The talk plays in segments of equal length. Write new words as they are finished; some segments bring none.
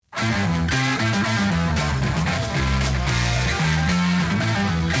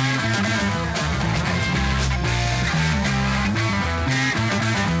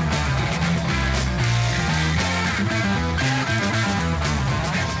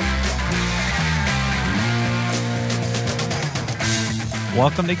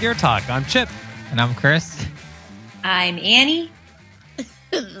Welcome to Gear Talk. I'm Chip. And I'm Chris. I'm Annie.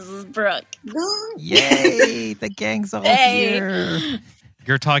 This is Brooke. Yay! The gang's all here.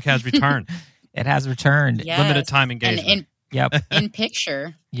 Gear Talk has returned. It has returned. Yes. Limited time engagement. Yep. In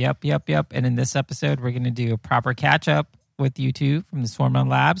picture. Yep. And in this episode, we're going to do a proper catch up with you two from the Swarm Run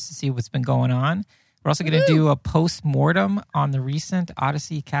Labs to see what's been going on. We're also going to do a post-mortem on the recent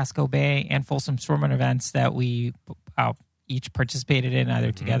Odyssey, Casco Bay, and Folsom Swarm Run events that we each participated in,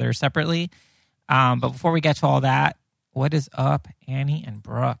 either together or separately. But before we get to all that, what is up, Annie and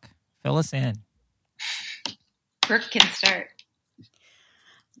Brooke? Fill us in. Brooke can start.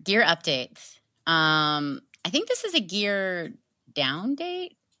 Gear updates. I think this is a gear down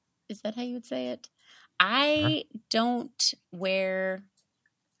date. Is that how you would say it? I don't wear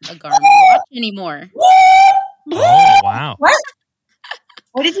a Garmin watch anymore. Oh, wow.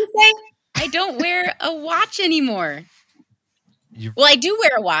 What did you say? I don't wear a watch anymore. Well, I do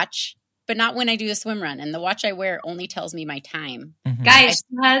wear a watch, but not when I do a swim run. And the watch I wear only tells me my time. Mm-hmm. Guys,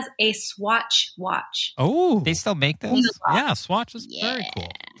 she has a Swatch watch. Oh. They still make those? Yeah, Swatch is very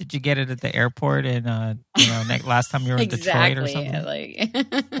cool. Did you get it at the airport in last time you were in Detroit or something?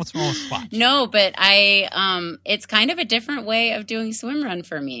 What's wrong with Swatch? No, but it's kind of a different way of doing swim run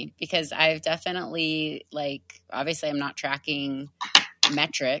for me because I've definitely obviously I'm not tracking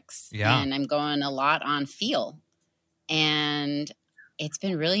metrics and I'm going a lot on feel, and it's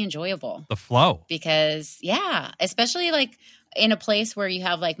been really enjoyable. The flow. Because especially in a place where you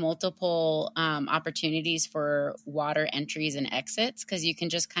have multiple opportunities for water entries and exits, because you can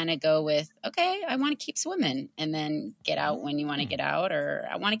just kind of go with, okay, I want to keep swimming and then get out when you want to get out, or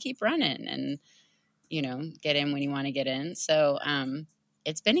I want to keep running and, get in when you want to get in. So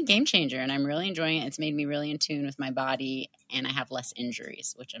it's been a game changer and I'm really enjoying it. It's made me really in tune with my body and I have less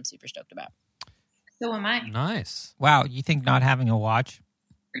injuries, which I'm super stoked about. So am I. Nice. Wow, you think not having a watch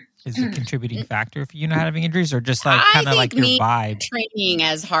is a contributing factor for you not having injuries, or just kind of like your vibe? Training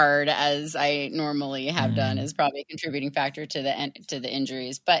as hard as I normally have done is probably a contributing factor to the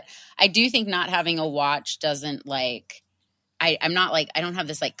injuries. But I do think not having a watch doesn't I'm not I don't have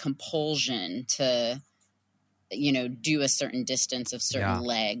this compulsion to do a certain distance of certain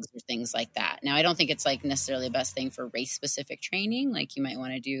legs or things like that. Now, I don't think it's necessarily the best thing for race specific training. You might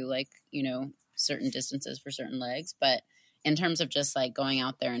want to do certain distances for certain legs, but in terms of just going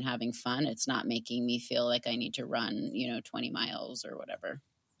out there and having fun, it's not making me feel like I need to run, 20 miles or whatever.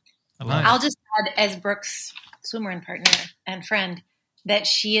 I'll just add, as Brooke's swimrun partner and friend, that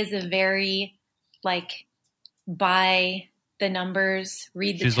she is a very by the numbers,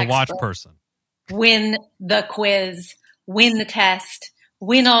 read the textbook, She's a watch person. Win the quiz, win the test,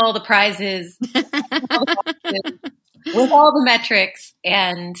 win all the prizes, with all the metrics,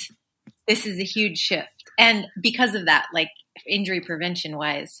 and this is a huge shift. And because of that, injury prevention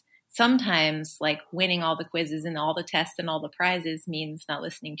wise, sometimes winning all the quizzes and all the tests and all the prizes means not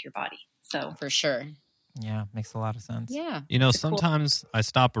listening to your body. So for sure. Yeah, makes a lot of sense. Yeah. Sometimes I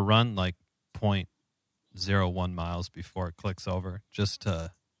stop a run 0.01 miles before it clicks over just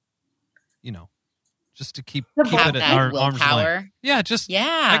to, keep it at arm's length. Yeah,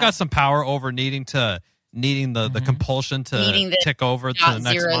 I got some power over needing the compulsion to tick over to the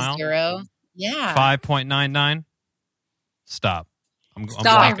next mile. 0.00. Yeah. 5.99. Stop. I'm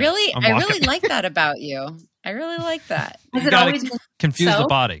I really like that about you. I really like that. Has it always been confuse the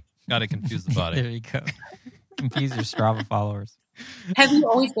body? Got to confuse the body. There you go. Confuse your Strava followers. Have you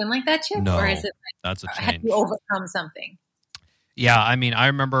always been like that, Chip? No, or is it that's a change. Have you overcome something? Yeah, I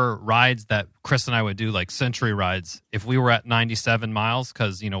remember rides that Chris and I would do, century rides. If we were at 97 miles,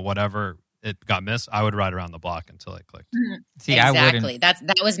 because whatever it got missed, I would ride around the block until it clicked. See, exactly. That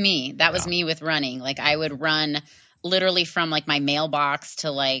was me. That was me with running. I would run literally from my mailbox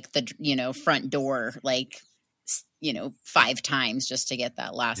to the front door 5 times just to get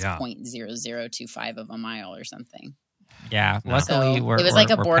that last 0.0025 of a mile or something. Yeah, luckily it was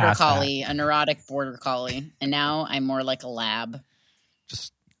a border collie, a neurotic border collie, and now I'm more like a lab.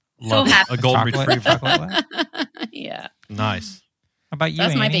 Just love a golden retriever. Yeah, nice. How about you?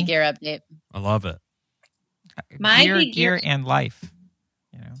 That's Annie? my big gear update. I love it. Gear and life.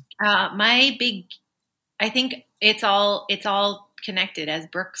 My big, I think it's all connected, as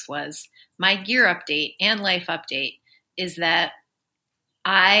Brooks was. My gear update and life update is that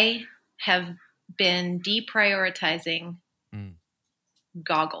I have been deprioritizing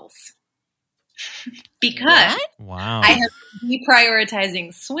goggles because wow. I have been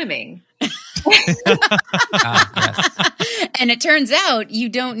deprioritizing swimming. Yes. And it turns out you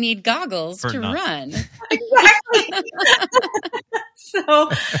don't need goggles to run. Exactly.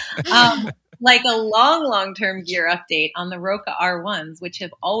 So like a long-term gear update on the Roka R1s, which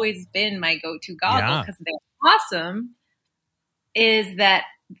have always been my go-to goggle because they're awesome, is that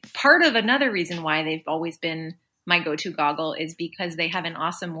part of another reason why they've always been my go-to goggle is because they have an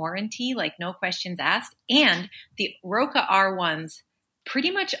awesome warranty, like no questions asked. And the Roka R1s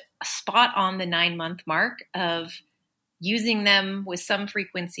pretty much spot on the 9-month mark of using them with some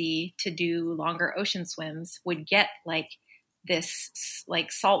frequency to do longer ocean swims would get like this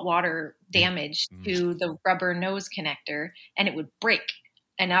like saltwater damage to the rubber nose connector and it would break.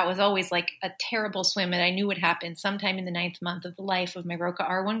 And that was always like a terrible swim that I knew would happen sometime in the 9th month of the life of my Roka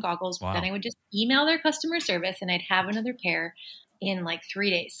R1 goggles. Wow. Then I would just email their customer service and I'd have another pair in like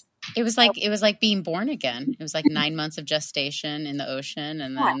 3 days. It was like being born again. It was like 9 months of gestation in the ocean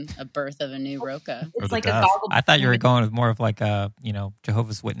and then a birth of a new Roka. It's the like death. a goggle. I thought you were going with more of like a,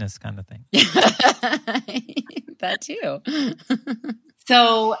 Jehovah's Witness kind of thing. That too.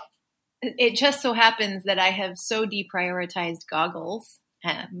 So it just so happens that I have so deprioritized goggles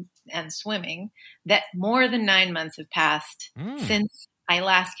and swimming that more than 9 months have passed since I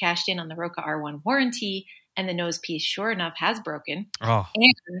last cashed in on the Roka R1 warranty, and the nose piece, sure enough, has broken. Oh.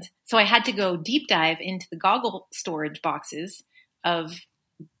 And so I had to go deep dive into the goggle storage boxes of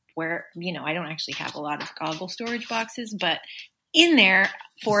where, I don't actually have a lot of goggle storage boxes, but in there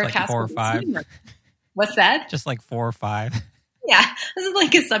for Just a like 4 or 5. What's that? Just like 4 or 5. Yeah, this is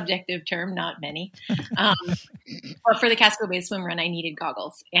like a subjective term, not many. But for the Casco Bay swim run, I needed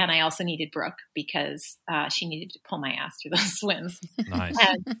goggles. And I also needed Brooke because she needed to pull my ass through those swims. Nice.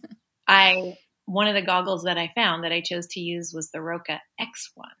 And one of the goggles that I found that I chose to use was the Roka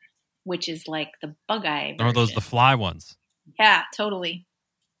X1, which is like the bug eye version. Or those the fly ones? Yeah, totally.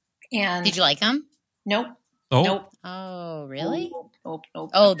 And Did you like them? Nope. Oh, Nope. Oh, really? Nope.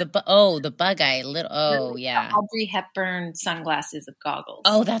 Oh, the bug eye. Yeah. Audrey Hepburn sunglasses of goggles.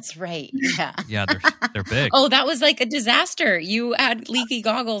 Oh, that's right. Yeah. yeah, they're big. Oh, that was like a disaster. You had leaky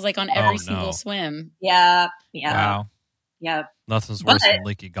goggles like on every single no. swim. Yeah. Wow. Yeah. Nothing's worse than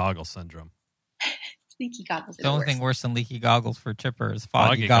leaky goggle syndrome. Leaky goggles are The only worst. thing worse than leaky goggles for Chipper is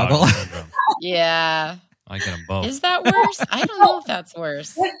foggy goggle. syndrome. Yeah. I get them both. Is that worse? I don't know if that's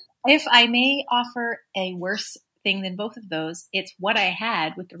worse. If I may offer a worse thing than both of those, it's what I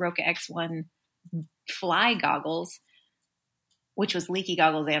had with the Roka X1 fly goggles, which was leaky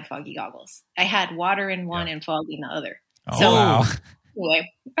goggles and foggy goggles. I had water in one and fog in the other. Oh, So- wow.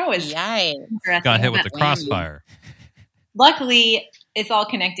 Anyway, that was Yikes. interesting. Got hit with the That crossfire. Luckily, it's all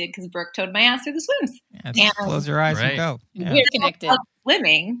connected because Brooke towed my ass through the swims. Yeah, just And- close your eyes Right. and go. Yeah. We're connected. I love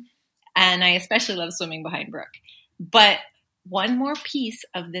swimming, and I especially love swimming behind Brooke. But one more piece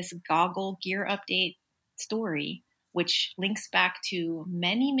of this goggle gear update story, which links back to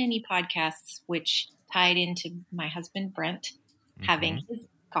many, many podcasts, which tied into my husband Brent having his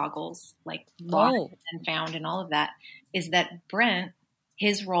goggles like lost and found and all of that, is that Brent,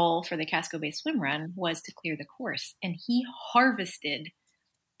 his role for the Casco Bay swim run was to clear the course, and he harvested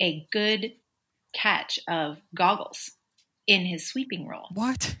a good catch of goggles in his sweeping role.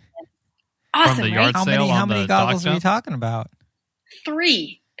 What? Awesome, From the right? yard How sale many on the goggles dock are you jump? talking about?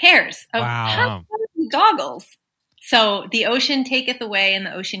 3 pairs of Wow. high-quality goggles. So the ocean taketh away and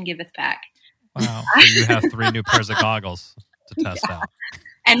the ocean giveth back. Wow. So you have 3 new pairs of goggles to test out.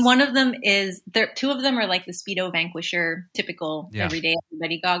 And one of them is, 2 of them are like the Speedo Vanquisher, typical everyday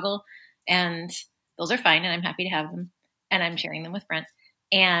everybody goggle. And those are fine, and I'm happy to have them. And I'm sharing them with Brent.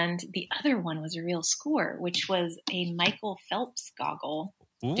 And the other one was a real score, which was a Michael Phelps goggle.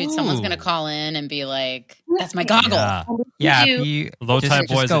 Dude, someone's going to call in and be like, that's my goggle. Yeah. Yeah, You- if you Lowtideboys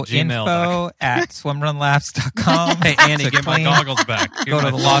just go at gmail.com. info at swimrunlabs.com. Hey, Andy, to give my claim. goggles back. Give Go to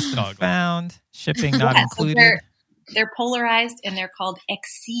my the lost and goggles. found. Shipping not Yeah, so included. they're polarized and they're called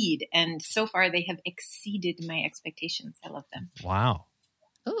Exceed. And so far they have exceeded my expectations. I love them. Wow.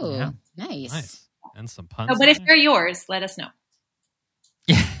 Ooh, Yeah. nice. And some puns. Oh, but if in they're yours, let us know.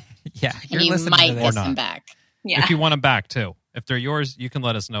 Yeah, yeah. And You're you listening might to get this. not. them back. there. Yeah. If you want them back, too. If they're yours, you can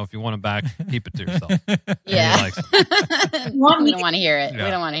let us know. If you want them back, keep it to yourself. Yeah. Andy likes them. Want me We to- don't want to hear it. Yeah.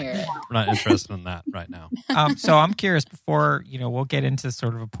 We don't want to hear it. We're not interested in that right now. So I'm curious. Before we'll get into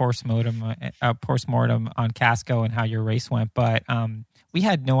sort of a postmortem on Casco and how your race went. But we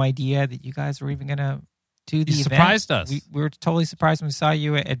had no idea that you guys were even going to do the You event. surprised us. We were totally surprised when we saw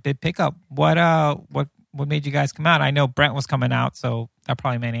you at Bid Pickup. What made you guys come out? I know Brent was coming out, so that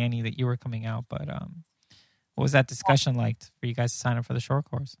probably meant Annie that you were coming out. But what was that discussion like for you guys to sign up for the short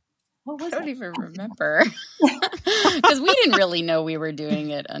course? What I was don't it? even remember. Because we didn't really know we were doing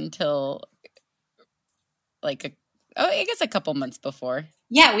it until I guess a couple months before.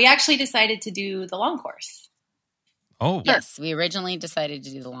 Yeah, we actually decided to do the long course. Oh, Yes, we originally decided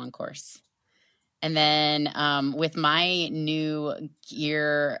to do the long course. And then with my new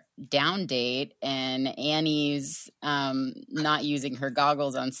gear down date and Annie's not using her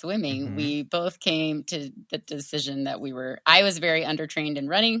goggles on swimming, we both came to the decision that I was very undertrained in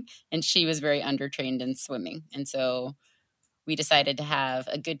running and she was very undertrained in swimming. And so we decided to have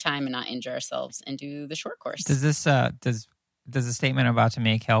a good time and not injure ourselves and do the short course. Does this does the statement I'm about to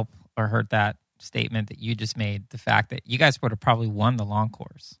make help or hurt that statement that you just made? The fact that you guys would have probably won the long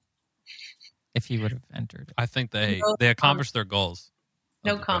course if you would have entered. I think they accomplished their goals.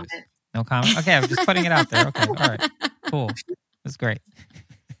 No comment. No comment. Okay, I'm just putting it out there. Okay, all right, cool. That's great.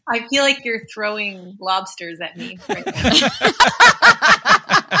 I feel like you're throwing lobsters at me right now.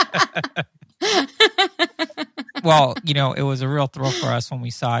 Well, it was a real thrill for us when we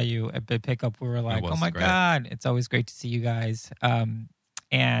saw you at Bid Pickup. We were like, oh my God, it's always great to see you guys.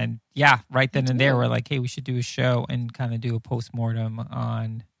 And yeah, right then and there, we're like, hey, we should do a show and kind of do a postmortem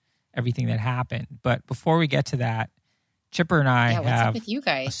on everything that happened. But before we get to that, Chipper and I what's up have with you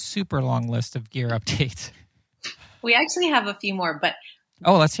guys? a super long list of gear updates. We actually have a few more, but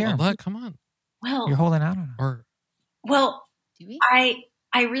Oh, let's hear them. Look, come on. You're holding out on them. Do we?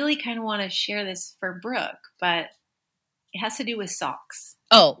 I really kind of want to share this for Brooke, but it has to do with socks.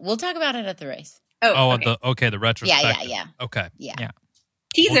 Oh, we'll talk about it at the race. Oh, okay. the retrospective. Yeah. Okay. Yeah.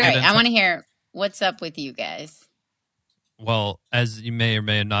 Teaser. We'll All get right, I want to hear what's up with you guys. Well, as you may or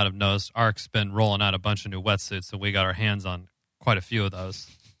may not have noticed, ARC's been rolling out a bunch of new wetsuits, and we got our hands on quite a few of those.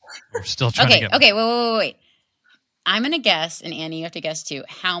 We're still trying to get... Okay, wait. I'm going to guess, and Annie, you have to guess too,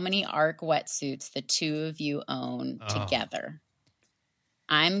 how many ARC wetsuits the two of you own together.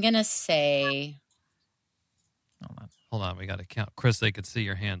 I'm going to say... Hold on, we got to count. Chris, they could see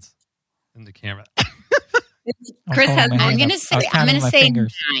your hands in the camera. Chris has. I'm going to say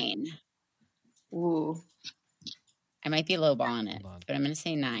 9. Ooh. I might be lowballing it, but I'm going to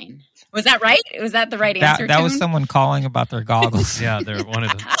say 9. Was that right? Was that the right answer? That was someone calling about their goggles. Yeah, they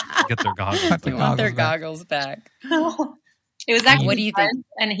wanted to get their goggles. They want their goggles back. It was actually what do you think?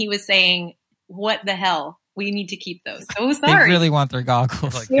 And he was saying, "What the hell? We need to keep those." So They sorry. really want their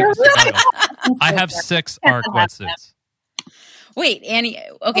goggles. Like, give us the goggles. I have 6 ARC wetsuits. Wait, Annie.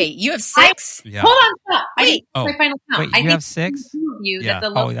 Okay, you have 6? Yeah. Hold on, stop. I Wait. need my final count. Wait, you have 6? You Yeah. that the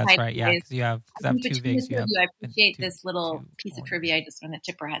low Oh, that's tide right. Yeah, is- because I have 2 between Vigs. the two of you, I appreciate two- this little two piece of orders. trivia. I just found that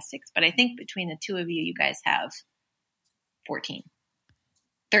Chipper has 6, but I think between the two of you, you guys have 14.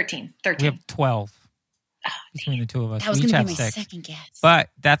 13. We have 12 between the two of us. That was We each going to have be my 6. second guess. But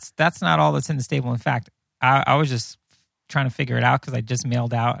that's not all that's in the stable. In fact, I was just trying to figure it out because I just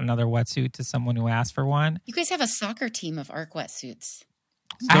mailed out another wetsuit to someone who asked for one. You guys have a soccer team of ARC wetsuits.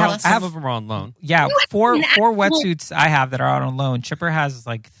 Some of them are on loan. Yeah, four an actual- wetsuits I have that are out on loan. Chipper has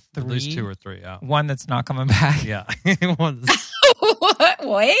like 3. At least 2 or 3, yeah. One that's not coming back. Yeah. One's- What?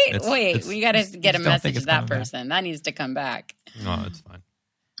 Wait. It's- We got to get a just don't think message it's to that coming back. person. That needs to come back. no, it's fine.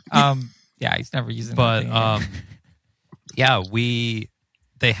 Yeah, he's never using But that thing again.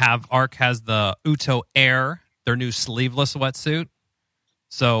 yeah, ARC has the Uto Air, their new sleeveless wetsuit.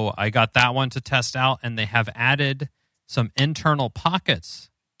 So I got that one to test out, and they have added some internal pockets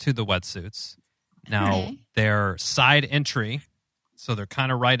to the wetsuits. Now, Okay. they're side entry, so they're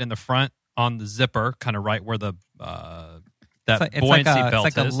kind of right in the front on the zipper, kind of right where the that buoyancy belt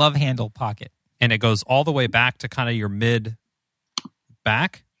it's like is. a love handle pocket. And it goes all the way back to kind of your mid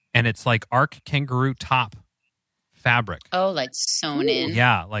back, and it's like ARC kangaroo top fabric. Oh, like sewn in.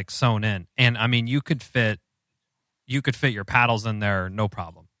 Yeah, like sewn in. And I mean, you could fit your paddles in there, no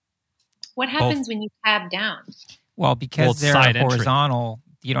problem. What happens when you tab down? Well, because Well, they're side entry. horizontal,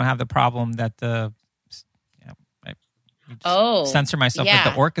 you don't have the problem that the censor myself yeah.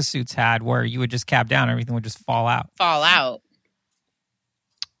 that the Orca suits had, where you would just cab down, everything would just fall out. Fall out.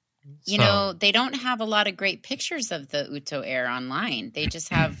 You So- know, they don't have a lot of great pictures of the Uto Air online. They just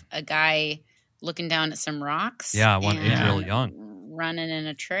have a guy looking down at some rocks. Yeah, one and Adriel Young. running in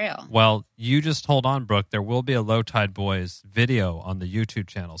a trail. Well, you just hold on, Brooke. There will be a Low Tide Boys video on the YouTube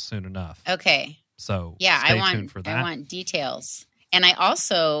channel soon enough. Okay. So Yeah, stay I tuned for that. want details. And I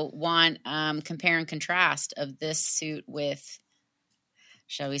also want compare and contrast of this suit with,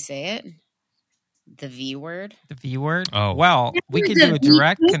 shall we say it? The V word. The V word. Oh. Well, we could do a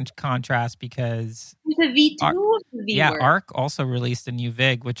direct contrast because The V2 Arc- of the V word. ARC also released a new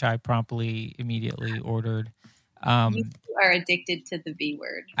Vig, which I promptly immediately ordered. You are addicted to the V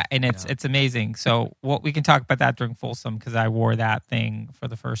word. And it's amazing. So we can talk about that during Folsom because I wore that thing for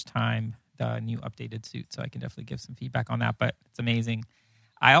the first time, the new updated suit. So I can definitely give some feedback on that. But it's amazing.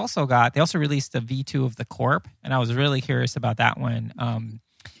 They also released the V2 of the Corp, and I was really curious about that one.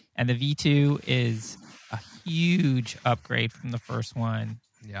 And the V2 is a huge upgrade from the first one.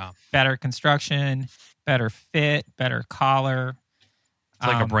 Yeah. Better construction, better fit, better collar. It's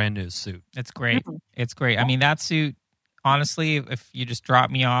like a brand new suit. It's great. It's great. I mean, that suit, honestly, if you just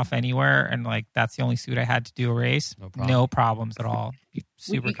drop me off anywhere and like that's the only suit I had to do a race, no problems at all.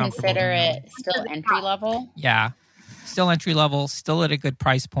 Super Would you comfortable. consider it still entry level? Yeah. Still entry level, still at a good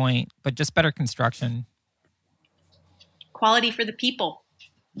price point, but just better construction. Quality for the people.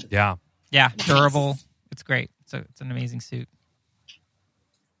 Yeah. Yeah, durable. It's great. It's an amazing suit.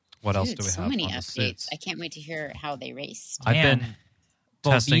 What else do we so have many on the updates. suits? I can't wait to hear how they raced. I've Man. been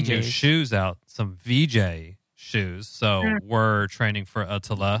Well, testing new VJs. shoes out, some VJ shoes. So we're training for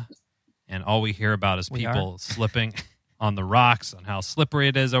Attila, and all we hear about is We people slipping on the rocks and how slippery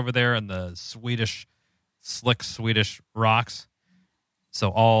it is over there and the slick Swedish rocks. So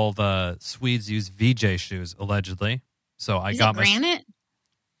all the Swedes use VJ shoes, allegedly. So I Is got it granite?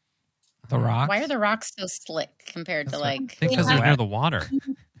 The rocks. Why are the rocks so slick compared to That's I like? think because they're near the water.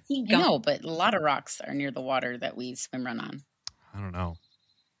 I know, but a lot of rocks are near the water that we swim run on. I don't know.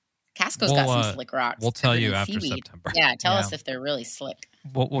 Casco's got We'll, some slick rocks. We'll tell and you it's after seaweed. September. Yeah, tell Yeah. us if they're really slick.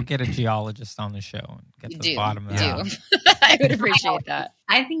 We'll get a geologist on the show and get to the bottom of that. I would appreciate that.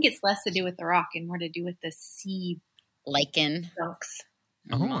 I think it's less to do with the rock and more to do with the sea Lichen. chunks.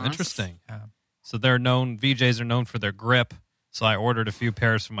 Oh, moss. interesting. Yeah. So VJs are known for their grip. So I ordered a few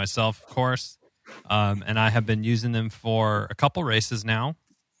pairs for myself, of course. And I have been using them for a couple races now.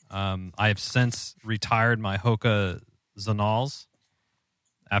 I have since retired my Hoka Zanals.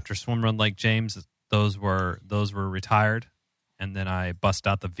 After Swim Run Lake James, those were retired. And then I bust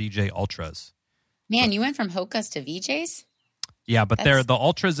out the VJ Ultras. Man, you went from Hokas to VJs? Yeah, but That's- the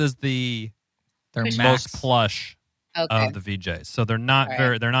Ultras is the They're Most most max. plush Okay. of the VJs. So they're not All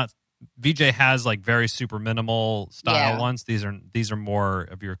very. They're not. VJ has like very super minimal style Yeah. ones. These are more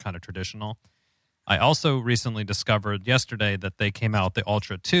of your kind of traditional. I also recently discovered yesterday that they came out with the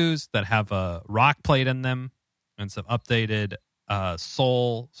Ultra 2s that have a rock plate in them and some updated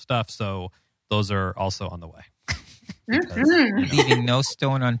sole stuff. So those are also on the way. Because, Leaving no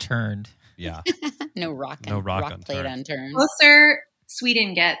stone unturned. yeah, No rock rock plate unturned. unturned. Closer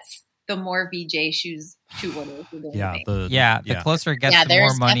Sweden gets, the more VJ shoes shoe orders. we're going to yeah, make. The closer it gets, Yeah, the more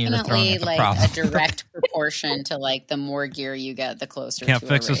there's money you're throwing definitely at the like problem. a direct proportion to like the more gear you get, the closer. Can't to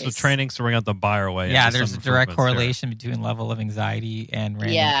fix a this race. with training, so we're going to have to buy our way. Yeah, into there's some a direct improvements here. correlation between level of anxiety and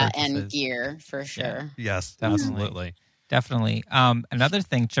random Yeah, purchases. and gear for sure. Yes, Definitely. absolutely. Definitely. Another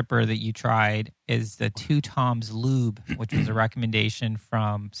thing, Chipper, that you tried is the Two Toms Lube, which was a recommendation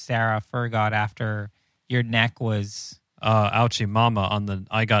from Sarah Fergot after your neck was. Ouchie mama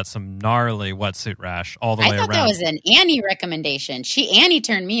I got some gnarly wetsuit rash all the I way thought around. that was an Annie recommendation. Annie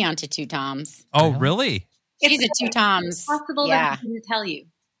turned me on to Two Toms. Oh, really? She's a Two Toms. It's possible Yeah, that I didn't tell you.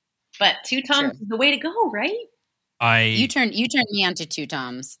 But two Toms is the way to go, right? you turned me on to Two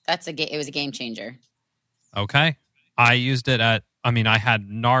Toms. It was a game changer. Okay. I used it I had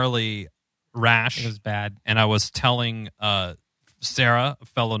gnarly rash, It was bad. and I was telling Sarah, a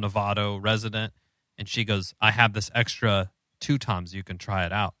fellow Novato resident, and she goes, I have this extra Two Toms. You can try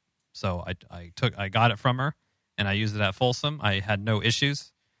it out. So I got it from her, and I used it at Folsom. I had no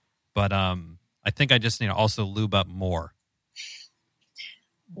issues, but I think I just need to also lube up more.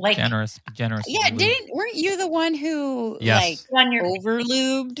 Like Generous. Yeah, with lube. weren't you the one who Yes. on your over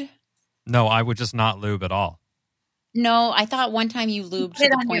lubed? No, I would just not lube at all. No, I thought one time you lubed Put to it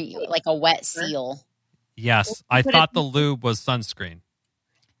the on your point face. like a wet seal. Yes, I Put it- thought the lube was sunscreen.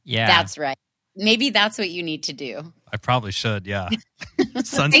 Yeah. That's right. Maybe that's what you need to do. I probably should, yeah.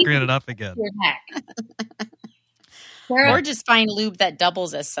 Sunscreen it up again. your neck. Sarah, Or just find lube that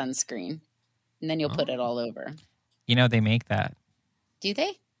doubles as sunscreen. And then you'll put Oh. it all over. They make that. Do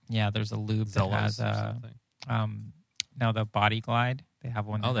they? Yeah, there's a lube that Zellos has or something. now the Body Glide. They have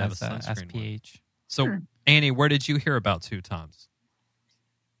one Oh, that they have has a sunscreen one. SPH. So, Annie, where did you hear about Two Toms?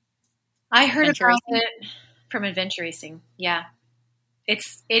 I heard Adventure about Racing? it from Adventure Racing. Yeah. It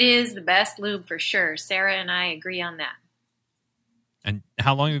is the best lube for sure. Sarah and I agree on that. And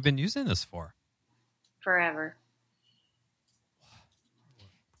how long have you been using this for? Forever.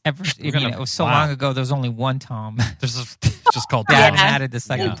 It was so Wow. long ago. There was only one Tom. There's just called They hadn't Tom. added the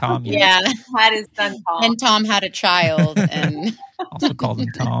second Yeah. Tom yet. Yeah. Had his son Tom. And Tom had a child. And Also called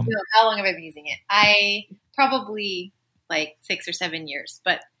him Tom. So how long have I been using it? I probably like 6 or 7 years.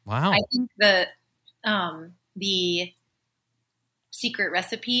 But Wow. I think the secret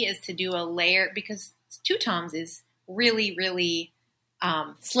recipe is to do a layer because Two Toms is really, really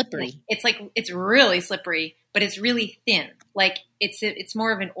slippery. It's really slippery, but it's really thin. Like it's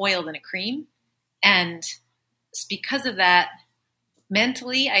more of an oil than a cream, and because of that,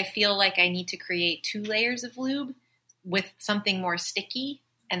 mentally, I feel like I need to create 2 layers of lube with something more sticky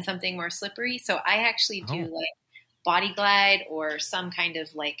and something more slippery. So I actually do like Body Glide or some kind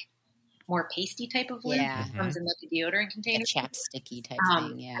of like more pasty type of lube that comes in like a deodorant container. A chapsticky type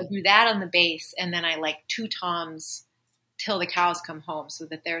thing, yeah. I do that on the base, and then I like 2 Toms till the cows come home so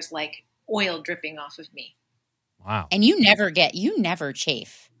that there's like oil dripping off of me. Wow. And you never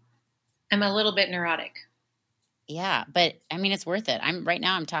chafe. I'm a little bit neurotic. Yeah, but I mean, it's worth it. Right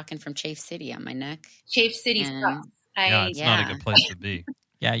now I'm talking from Chafe City on my neck. Chafe City sucks. It's not a good place to be.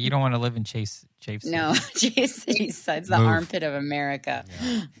 Yeah, you don't want to live in Chafe City. No, Chafe City is the armpit of America.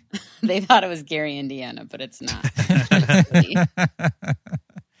 Yeah. They thought it was Gary, Indiana, but it's not.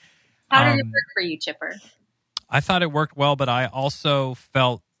 How did it work for you, Chipper? I thought it worked well, but I also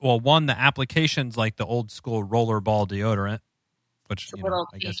felt, well, one, the application's like the old school rollerball deodorant, which,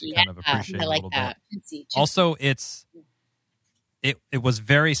 I guess you kind of appreciate a little bit. Also, it was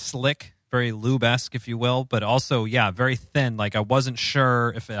very slick, very lube-esque, if you will, but also, very thin. Like, I wasn't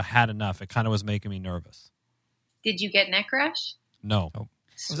sure if it had enough. It kind of was making me nervous. Did you get neck rash? No. Oh.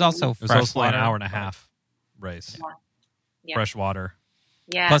 It was also an hour and a half race. Yeah. Fresh water.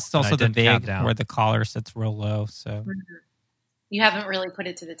 Yeah. Plus, it's also the VIG where the collar sits real low. So you haven't really put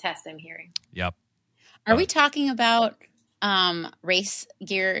it to the test, I'm hearing. Yep. Are we talking about race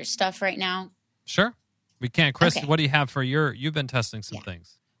gear stuff right now? Sure. We can. Chris, what do you have for you've been testing some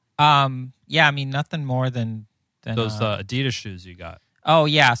things. I mean, nothing more than those Adidas shoes you got. Oh,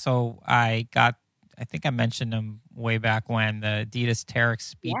 yeah. So I think I mentioned them way back when, the Adidas Terex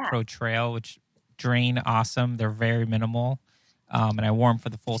Speed Pro Trail, which drain awesome. They're very minimal. And I wore them for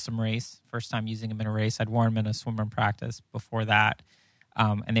the Folsom race. First time using them in a race. I'd worn them in a swimmer practice before that.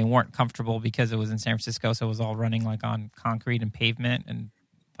 And they weren't comfortable because it was in San Francisco, so it was all running like on concrete and pavement, and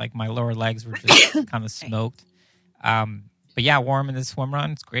like my lower legs were just kind of smoked. But yeah, wore them in the swim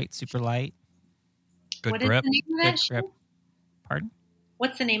run. It's great, super light. Good what grip. Is the name of that shoe? Grip. Pardon?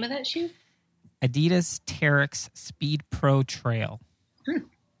 What's the name of that shoe? Adidas Terex Speed Pro Trail.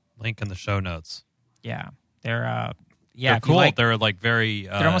 Link in the show notes. Yeah, they're they're cool. They're like very.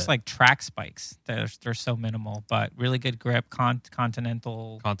 They're almost like track spikes. They're so minimal, but really good grip.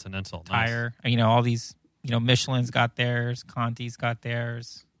 Continental tire. Nice. All these. Michelin's got theirs. Conti's got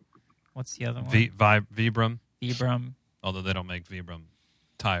theirs. What's the other one? Vibram. Vibram. Although they don't make Vibram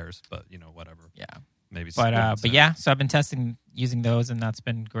tires, but whatever. Yeah. Maybe. But yeah. So I've been using those, and that's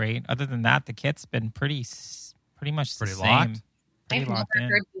been great. Other than that, the kit's been pretty much the same. Locked? I've never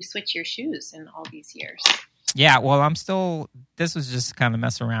heard you switch your shoes in all these years. Yeah, well, this was just kind of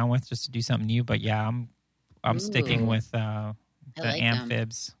mess around with, just to do something new. But yeah, I'm sticking with the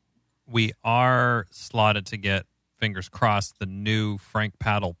Amphibs. Them. We are slotted to get, fingers crossed, the new Frank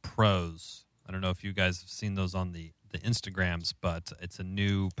Paddle Pros. I don't know if you guys have seen those on the Instagrams, but it's a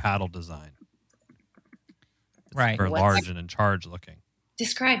new paddle design. It's right. very large and in charge looking.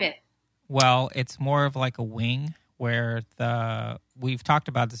 Describe it. Well, it's more of like a wing where we've talked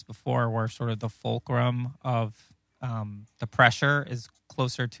about this before, where sort of the fulcrum of the pressure is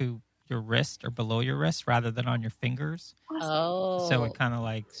closer to your wrist or below your wrist rather than on your fingers. Oh. So it kind of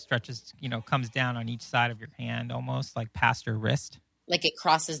like stretches, comes down on each side of your hand, almost like past your wrist. Like it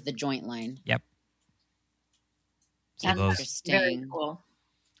crosses the joint line. Yep. So That's interesting. Very cool.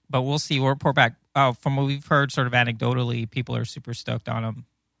 But we'll see. We'll report back. From what we've heard sort of anecdotally, people are super stoked on them.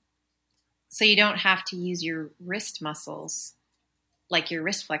 So you don't have to use your wrist muscles, like your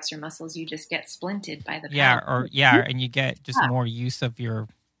wrist flexor muscles. You just get splinted by the paddle. And you get just more use of your,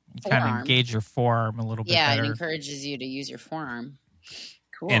 kind of engage your forearm a little bit better. Yeah, it encourages you to use your forearm.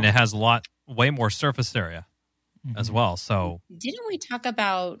 Cool. And it has way more surface area as well. So didn't we talk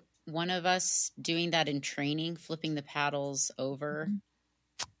about one of us doing that in training, flipping the paddles over?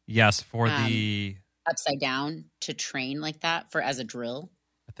 Yes, for the upside down to train like that as a drill.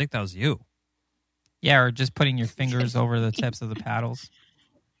 I think that was you. Yeah, or just putting your fingers over the tips of the paddles.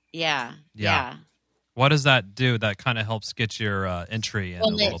 Yeah. What does that do? That kind of helps get your entry in a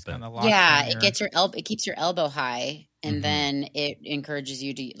little bit. It gets your it keeps your elbow high, and then it encourages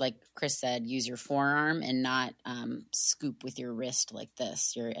you to, like Chris said, use your forearm and not scoop with your wrist like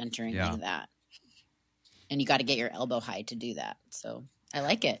this. You're entering like that, and you got to get your elbow high to do that. So I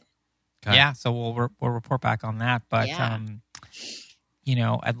like it. Okay. Yeah, so we'll report back on that. But I'd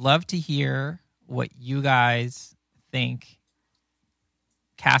love to hear what you guys think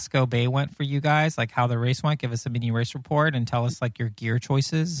Casco Bay went for you guys, like how the race went. Give us a mini race report and tell us like your gear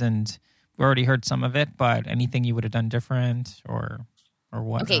choices. And we already heard some of it, but anything you would have done different or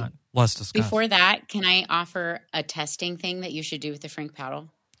whatnot. Let's discuss. Before that, can I offer a testing thing that you should do with the Frank Paddle?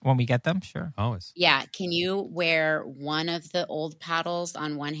 When we get them, sure. Always. Yeah. Can you wear one of the old paddles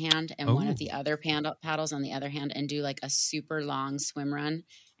on one hand and one of the other paddles on the other hand and do like a super long swim run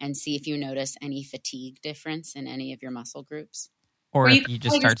and see if you notice any fatigue difference in any of your muscle groups? Or you if you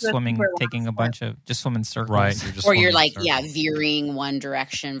just start swimming, taking a bunch of, just swim in circles. Right. Or you're like, veering one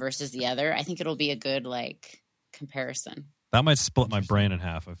direction versus the other. I think it'll be a good like comparison. That might split my brain in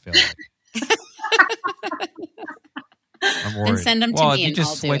half, I feel like. I'm worried. And send them to Well, me if you and just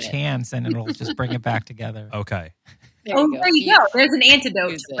I'll do switch it. hands, and it'll just bring it back together. Okay. There There you go. There's an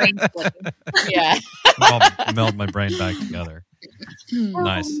antidote Use to it. brain splitting. Yeah. I'll meld my brain back together.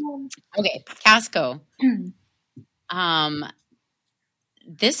 Nice. Okay, Casco.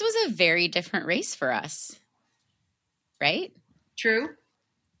 This was a very different race for us, right? True.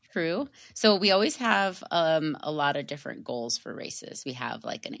 True. So we always have a lot of different goals for races. We have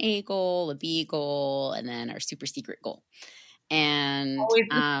like an A goal, a B goal, and then our super secret goal. And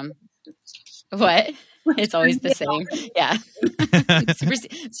what? It's always the same. Yeah.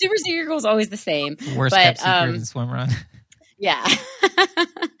 super secret goal is always the same. Worst kept secret in swim run. Yeah.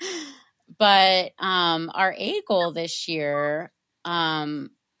 But our A goal this year,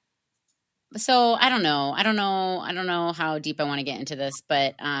 so I don't know how deep I want to get into this,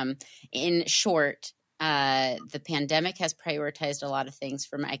 but in short, the pandemic has prioritized a lot of things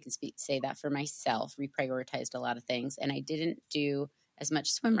for I can say that for myself, reprioritized a lot of things, and I didn't do as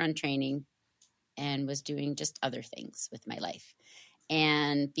much swim run training and was doing just other things with my life.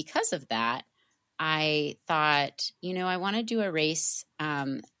 And because of that, I thought, I want to do a race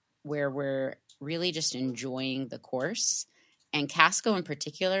where we're really just enjoying the course. And Casco in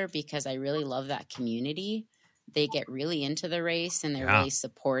particular, because I really love that community. They get really into the race and they're really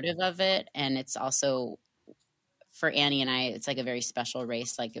supportive of it. And it's also, for Annie and I, it's like a very special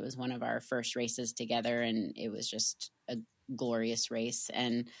race. Like it was one of our first races together and it was just a glorious race.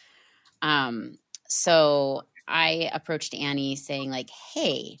 And so I approached Annie saying like,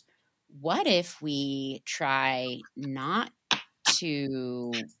 hey, what if we try not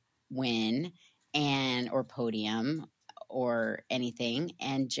to win or podium or anything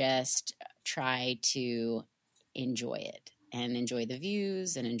and just try to enjoy it and enjoy the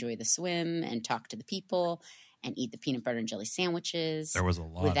views and enjoy the swim and talk to the people and eat the peanut butter and jelly sandwiches. There was a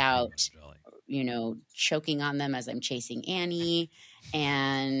lot without, of peanut and jelly. Choking on them as I'm chasing Annie.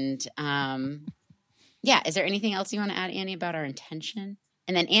 And is there anything else you want to add, Annie, about our intention?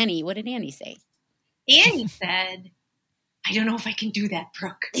 And then Annie, what did Annie say? Annie said, I don't know if I can do that,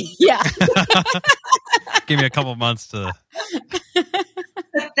 Brooke. Yeah. Give me a couple months to.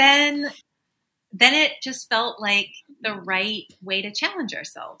 But then it just felt like the right way to challenge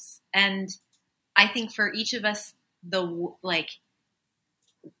ourselves. And I think for each of us, the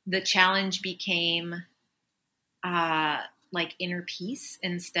challenge became like inner peace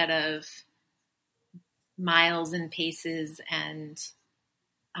instead of miles and paces and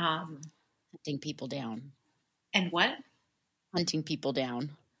hunting people down. And what? Hunting people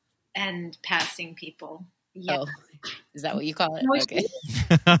down. And passing people. Yeah. Oh, is that what you call it? No, okay.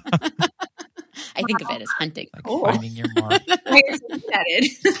 I think of it as hunting. Like finding your mark.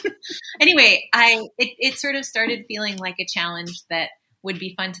 Anyway, it sort of started feeling like a challenge that would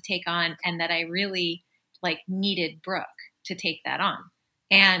be fun to take on, and that I really needed Brooke to take that on.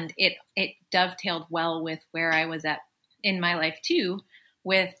 And it dovetailed well with where I was at in my life too,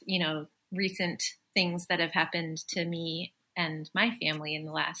 with recent things that have happened to me and my family in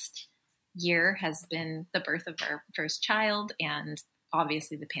the last year has been the birth of our first child and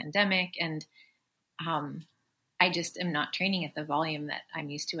obviously the pandemic. And I just am not training at the volume that I'm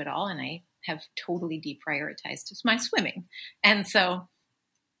used to at all. And I have totally deprioritized my swimming. And so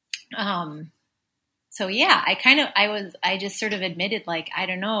yeah, I just sort of admitted, I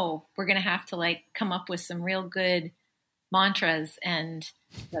don't know, we're going to have to come up with some real good mantras and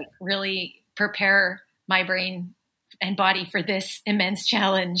really prepare my brain and body for this immense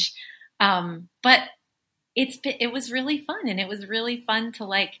challenge. But it was really fun. And it was really fun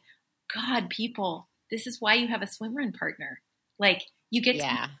to God, people, this is why you have a swim run partner. You get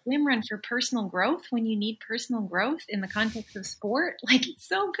to swim run for personal growth when you need personal growth in the context of sport. It's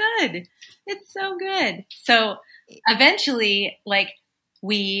so good. It's so good. So eventually, I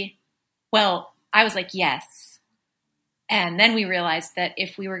was like, yes. And then we realized that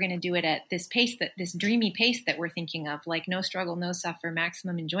if we were going to do it at this pace, this dreamy pace that we're thinking of, no struggle, no suffer,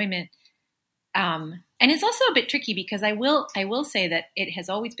 maximum enjoyment. And it's also a bit tricky because I will say that it has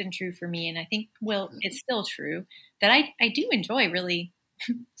always been true for me. And I think, it's still true that I do enjoy really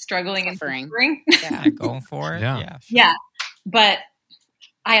struggling and suffering. Yeah, going for it. Yeah. Yeah. But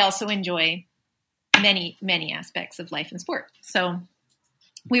I also enjoy many, many aspects of life and sport. So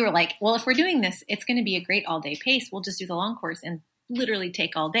we were like, well, if we're doing this, it's going to be a great all day pace. We'll just do the long course and literally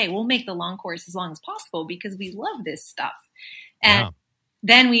take all day. We'll make the long course as long as possible because we love this stuff. And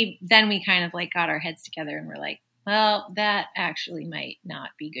then we kind of like got our heads together and we're like, well, that actually might not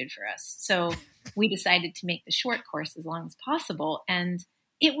be good for us. So we decided to make the short course as long as possible. And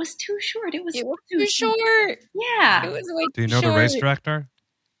it was too short. It was too short. Yeah. It was way Do you know the race director?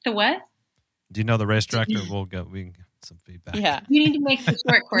 The what? Do you know the race director? We can get some feedback. Yeah. You need to make the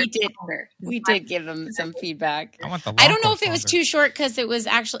short course longer. We did give them some feedback. I want the long I don't know course if it was longer. too short because it was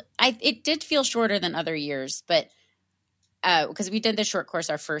actually it did feel shorter than other years, but because we did the short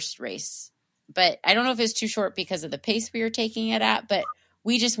course our first race. But I don't know if it was too short because of the pace we were taking it at, but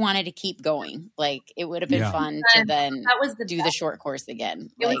we just wanted to keep going. Like it would have been fun to then do the short course again.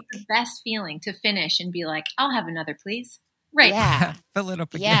 It was the best feeling to finish and be like, I'll have another, please. Right. Yeah. Fill it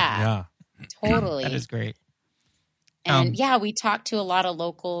up again. Yeah. Totally. That is great. And we talked to a lot of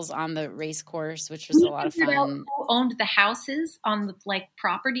locals on the race course, which was a lot of figured out fun. who owned the houses on the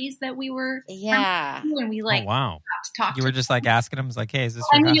properties that we were and we wow. talked You were just like asking them, like, hey, is this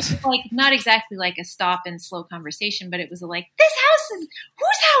I your mean, house? it was like not exactly like a stop and slow conversation, but it was like, this house is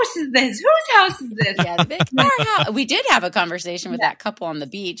whose house is this? Whose house is this? Yeah, we did have a conversation with that couple on the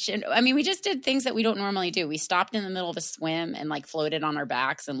beach, and I mean, we just did things that we don't normally do. We stopped in the middle of a swim and like floated on our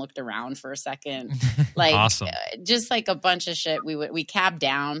backs and looked around for a second, like Awesome. Just like a bunch of shit. We cabbed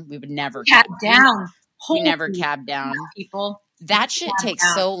down. We would never Cab down. We never cabbed down. People. That shit Cab takes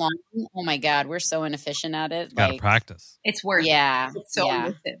down. so long. Oh my god, we're so inefficient at it. Got to Like, practice. It's worth yeah, it. It's so yeah.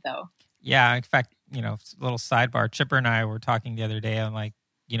 worth it though. Yeah, in fact, little sidebar. Chipper and I were talking the other day on like,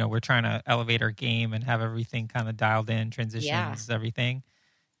 we're trying to elevate our game and have everything kind of dialed in, transitions, everything.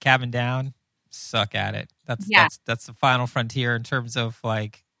 Cabin down, suck at it. That's the final frontier in terms of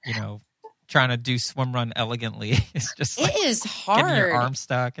like, trying to do swim run elegantly. It's just like It is hard. getting your arm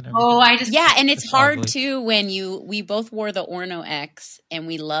stuck and everything. Oh, I just And it's hard ugly. too when we both wore the Orno X and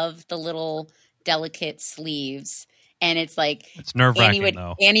we love the little delicate sleeves. And it's like It's nerve-wracking,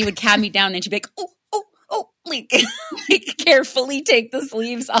 though. Annie would cab me down and she'd be like, oh, like carefully take the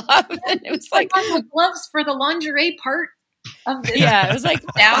sleeves off. And it was like, on the gloves for the lingerie part of this. yeah, it was like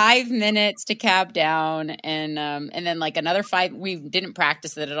 5 minutes to cab down, and then like another 5. We didn't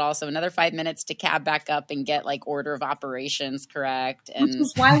practice it at all, so another 5 minutes to cab back up and get like order of operations correct. And Which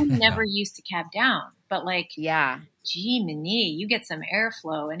is why we never used to cab down. But like, yeah, gee, mini, you get some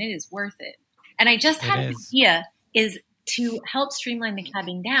airflow and it is worth it. And I just had an is. idea is to help streamline the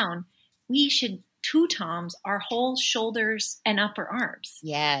cabbing down, we should two toms our whole shoulders and upper arms.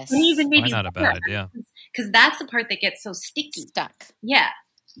 yes, And even Why maybe not a bad idea? because that's the part that gets so sticky. stuck. Yeah.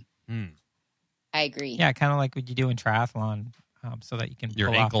 I agree. Yeah, kind of like what you do in triathlon, so that you can Your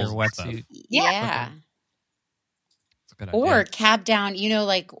pull off your ankles and stuff. wetsuit. Yeah. It's a good Or idea. cab down,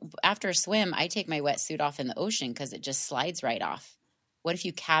 like after a swim, I take my wetsuit off in the ocean because it just slides right off. What if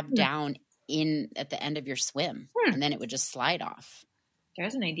you cab down at the end of your swim and then it would just slide off?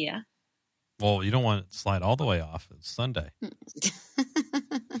 There's an idea. Well, you don't want it to slide all the way off. It's Sunday.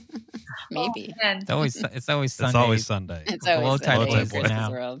 Maybe. And It's always Sunday. It's always Sunday. It's The low always tide Sunday in boys Chris's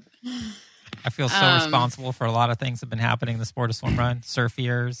now. world. I feel so responsible for a lot of things that have been happening in the sport of swim run. Surf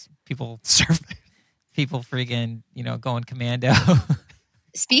years, people freaking, going commando.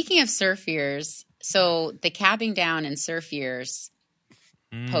 Speaking of surf years, so the cabbing down in surf years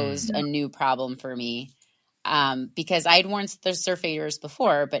posed a new problem for me. Because I'd worn the surf waders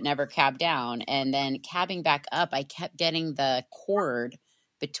before, but never cabbed down. And then cabbing back up, I kept getting the cord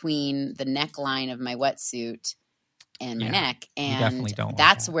between the neckline of my wetsuit and my neck. And definitely don't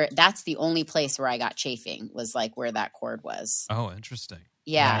want that's the only place where I got chafing was like where that cord was. Oh, interesting.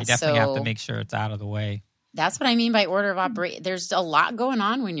 Yeah. You definitely so have to make sure it's out of the way. that's what I mean by order of operation. There's a lot going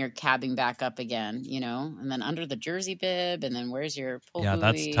on when you're cabbing back up again, and then under the jersey bib, and then where's your pull buoy?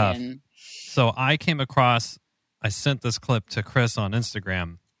 That's tough. And, So I sent this clip to Chris on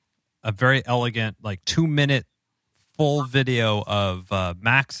Instagram, a very elegant, like 2-minute full video of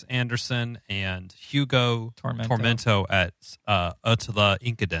Max Anderson and Hugo Tormento at Uttala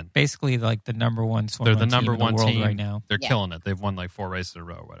Inkaden. Basically, like the number one swim They're run the number team in one the world team right now. They're killing it. They've won like 4 races in a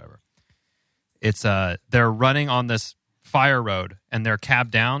row or whatever. It's they're running on this fire road and they're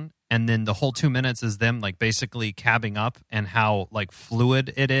cabbed down, and then the whole 2 minutes is them like basically cabbing up and how like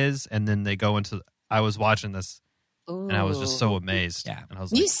fluid it is, and then they go into. I was watching this and I was just so amazed. Yeah. And I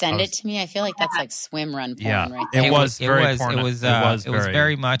was you like, send it to me. I feel like that's like swim run porn Yeah. right there. It was very porn. It was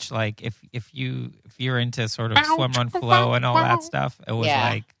very much like if you're into sort of swim run flow and all that stuff. It was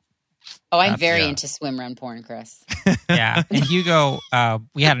like Oh, I'm very yeah. into swim run porn, Chris. Yeah. And Hugo,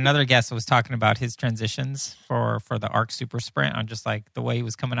 we had another guest that was talking about his transitions for the Arc Super Sprint on just like the way he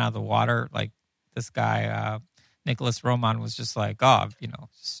was coming out of the water. Like this guy, Nicholas Roman, was just like, oh,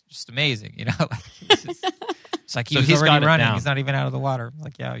 just amazing. Like, it's like he So was he's got already it running. down. He's not even out of the water.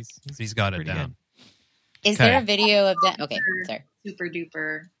 Like, yeah, He's got it pretty down. Is Okay. there a video of that? Okay, sorry. Super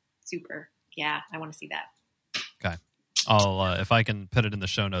duper super. Yeah, I want to see that. Okay. I'll if I can put it in the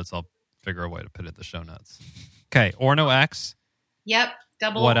show notes, I'll figure a way to put it in the show notes. Okay. Orno X. Yep,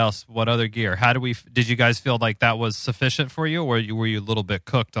 double. What else? What other gear? How did you guys feel like that was sufficient for you, or were you a little bit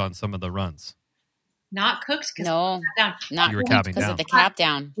cooked on some of the runs? Not cooked because No, down. not You were capping because down. of the cap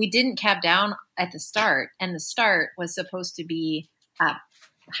down. We didn't cap down at the start, and the start was supposed to be a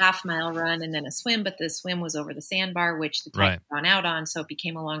half-mile run and then a swim, but the swim was over the sandbar, which the tide Right. had gone out on, so it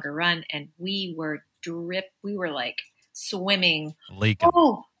became a longer run, and we were like swimming. Leaking.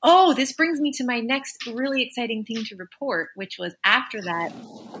 Oh, this brings me to my next really exciting thing to report, which was after that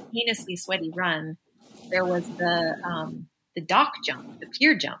heinously sweaty run, there was the dock jump, the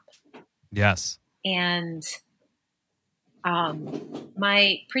pier jump. Yes. And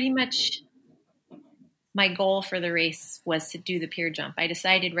my goal for the race was to do the pier jump. I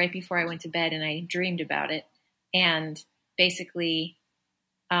decided right before I went to bed, and I dreamed about it. And basically,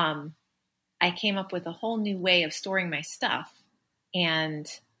 I came up with a whole new way of storing my stuff, and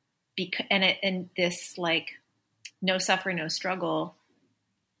this like no suffer, no struggle,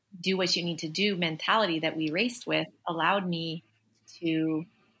 do what you need to do mentality that we raced with allowed me to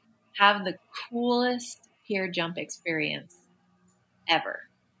have the coolest pier jump experience ever.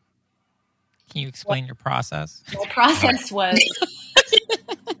 Can you explain your process? My process was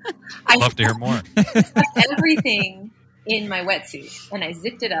I'd love to hear more. put everything in my wetsuit and I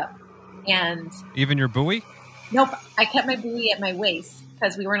zipped it up. And Even your buoy? nope, I kept my buoy at my waist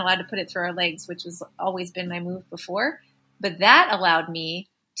because we weren't allowed to put it through our legs, which has always been my move before. But that allowed me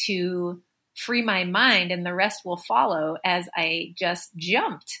to free my mind, and the rest will follow as I just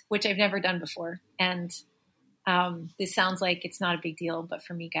jumped, which I've never done before. And this sounds like it's not a big deal, but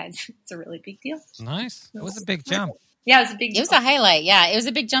for me, guys, it's a really big deal. Nice. It was a big jump. Yeah, it was a big It deal. was a highlight. Yeah, it was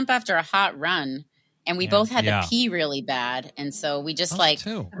a big jump after a hot run, and we Yeah. both had Yeah. to pee really bad, and so we just Us like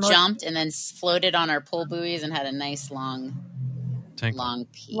too. jumped and then floated on our pull buoys and had a nice long pee.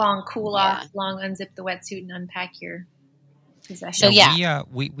 Long cool off, Yeah. long unzip the wetsuit and unpack your possessions. So, yeah.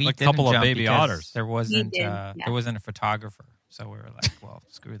 we Like a didn't couple of jump baby because otters. There wasn't We did, yeah. there wasn't a photographer, so we were like, well,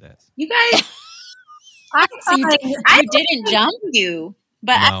 screw this. You guys, So you didn't jump? you,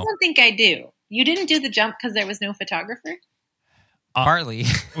 but I No. don't think I do. You didn't do the jump because there was no photographer? Partly,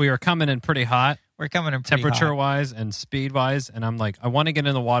 We were coming in pretty hot, we're coming in pretty temperature hot. wise and speed wise, and I'm like, I want to get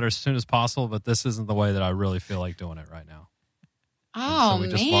in the water as soon as possible, but this isn't the way that I really feel like doing it right now. Oh, we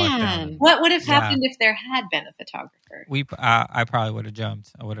just locked down man. and- What would have Yeah. happened if there had been a photographer? I probably would have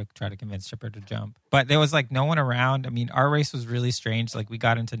jumped. I would have tried to convince Chipper to jump, but there was like no one around. I mean, our race was really strange. Like we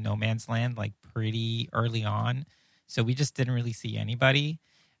got into no man's land like pretty early on, so we just didn't really see anybody.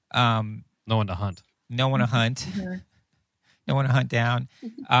 No one to hunt. No one to hunt. Mhm. No one to hunt down.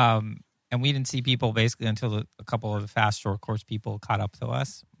 And we didn't see people basically until a couple of the fast short course people caught up to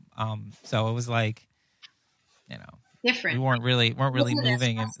us. So it was like, Different. we weren't really Wasn't as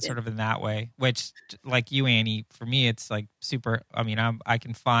moving in festive. sort of in that way. Which, like you, Annie, for me, it's like super. I mean, I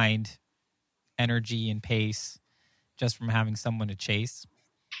can find energy and pace just from having someone to chase,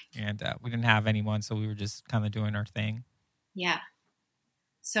 and we didn't have anyone, so we were just kind of doing our thing. Yeah.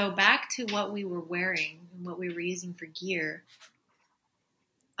 So back to what we were wearing and what we were using for gear.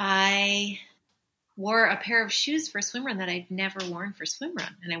 I wore a pair of shoes for swim run that I'd never worn for swim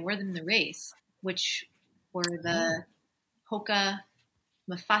run, and I wore them in the race, which were the Hoka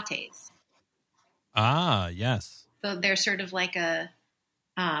Mafates. Ah, yes. So they're sort of like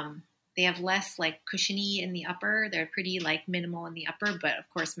they have less like cushiony in the upper. They're pretty like minimal in the upper, but of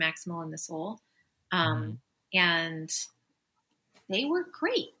course maximal in the sole. And they were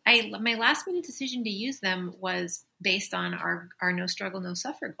great. My last minute decision to use them was based on our no struggle, no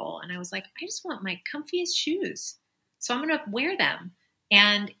suffer goal. And I was like, I just want my comfiest shoes. So I'm going to wear them.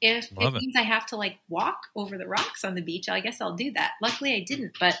 And if Love it it. means I have to like walk over the rocks on the beach, I guess I'll do that. Luckily I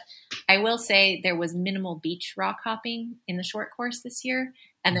didn't, but I will say there was minimal beach rock hopping in the short course this year.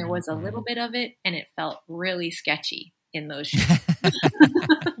 And there was a little bit of it, and it felt really sketchy in those shoes.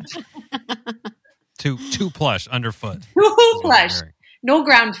 Too plush underfoot. Plush. No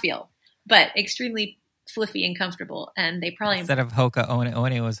ground feel, but extremely fluffy and comfortable. And they probably Instead of Hoka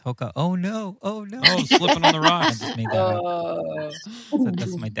One, it was Hoka. Oh no! Oh no! Oh, slipping on the I rocks. just made that up. Oh,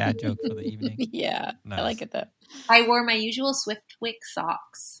 That's my dad joke for the evening. yeah. Nice. I like it though. I wore my usual Swiftwick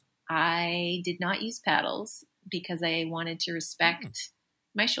socks. I did not use paddles because I wanted to respect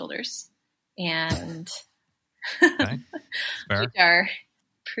my shoulders and Okay. Fair. which are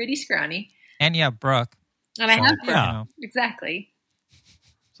pretty scrawny. And yeah, Brooke. And I So, have yeah. you know. exactly.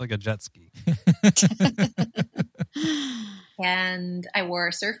 It's like a jet ski. And I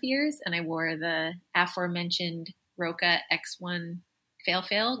wore surf ears, and I wore the aforementioned Roka X1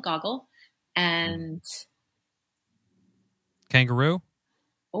 fail goggle. And Kangaroo?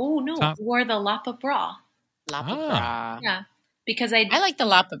 oh no, Top. I wore the Lapa bra. Lapa Ah. bra. Yeah, because I I like the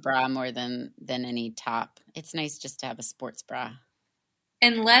Lapa bra more than any top. It's nice just to have a sports bra.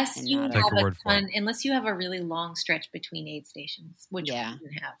 unless And you not have Take your word for it. unless you have a really long stretch between aid stations, which Yeah. we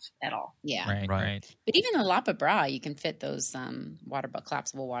didn't have at all. Yeah. Right, Right. right. But even the Lapa bra, you can fit those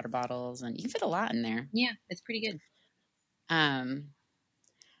collapsible water bottles, and you can fit a lot in there. Yeah, it's pretty good.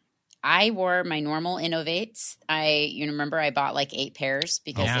 I wore my normal Innovates. You remember I bought like 8 pairs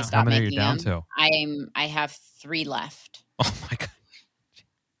because Yeah. they How stopped many are you making down them. to? I have 3 left. Oh my God.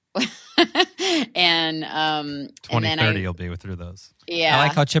 and 2030 you'll be through those. yeah. I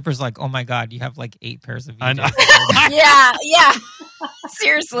like how Chipper's like, oh my God, you have like 8 pairs of I know. VJs. yeah.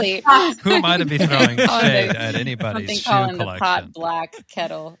 Seriously. Who am I to be throwing Calling shade the- at anybody's Something shoe calling the collection? pot black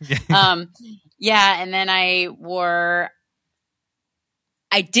kettle. Yeah. Yeah, and then I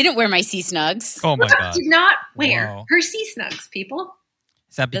didn't wear my Sea Snugs. Oh my God. Did not wear Whoa. her sea snugs, people.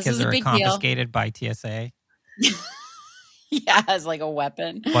 Is that This because was a they're big deal. confiscated by TSA? Yeah, as like a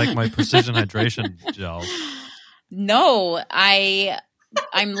weapon. Like my precision hydration gels. No,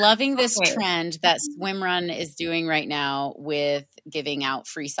 I'm loving this Okay. trend that Swimrun is doing right now with giving out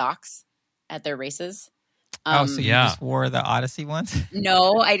free socks at their races. Oh, so you yeah. just wore the Odyssey ones?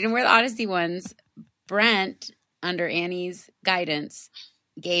 No, I didn't wear the Odyssey ones. Brent, under Annie's guidance,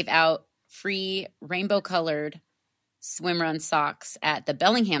 gave out free rainbow-colored swimrun socks at the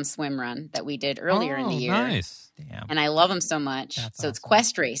Bellingham swimrun that we did earlier in the year. Nice. Damn. And I love them so much. That's so it's awesome.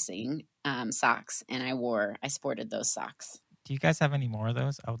 Quest Racing socks, and I sported those socks. Do you guys have any more of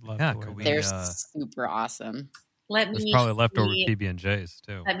those? I would love Yeah, to wear could we- them. They're super awesome. Let There's me probably leftover see- PB&Js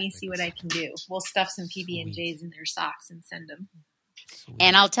too. Let me see what I can do. We'll stuff some PB&Js in their socks and send them. Sweet.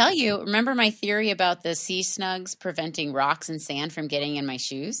 And I'll tell you, remember my theory about the Sea Snugs preventing rocks and sand from getting in my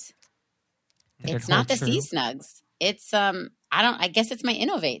shoes? Did it It's not hold the true? Sea Snugs. It's I guess it's my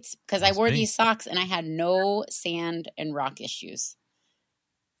Innovates because I Must wore be. these socks and I had no sand and rock issues.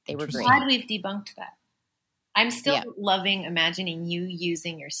 They were great. Glad we've debunked that. I'm still Yeah. loving imagining you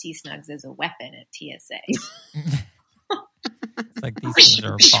using your sea snugs as a weapon at TSA. It's like these things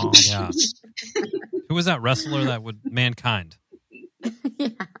are bombs. Yeah. Who was that wrestler that would Mankind?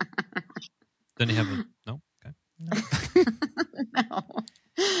 Didn't he have a no? Okay. No.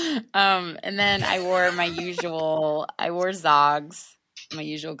 And then I wore Zogs, my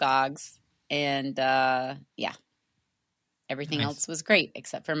usual Gogs, and yeah, everything Nice. else was great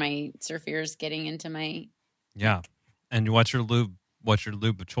except for my surf ears getting into my Yeah. And what's your lube? What's your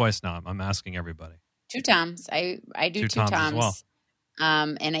lube of choice now? I'm asking everybody. 2 Toms. I do 2 Two Toms as Toms.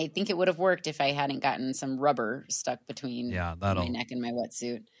 well. And I think it would have worked if I hadn't gotten some rubber stuck between Yeah, my that'll. neck and my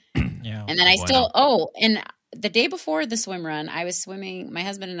wetsuit. Yeah. And then I Bueno. still, and the day before the swim run, I was swimming, my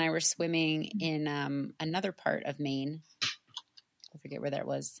husband and I were swimming in another part of Maine. I forget where that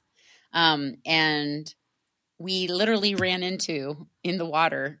was. And we literally ran into, in the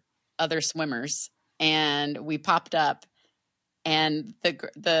water, other swimmers. And we popped up and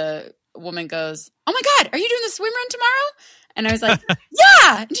the woman goes, "Oh my God, are you doing the swim run tomorrow?" And I was like,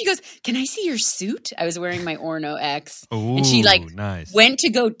 "Yeah." And she goes, "Can I see your suit?" I was wearing my Orno X. Ooh, And she, like, nice. Went to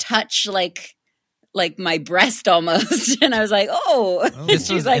go touch like my breast almost. And I was like, "Oh." Oh. And This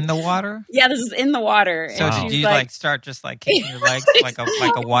she's was like, in the water? "Yeah, this is in the water." So And Wow. did she's you like start just like kicking your legs like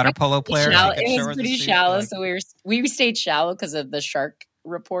a water polo player? shallow. Like, It show was her the pretty suit, shallow, like- so we stayed shallow because of the shark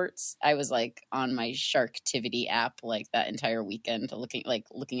reports. I was like on my Sharktivity app like that entire weekend,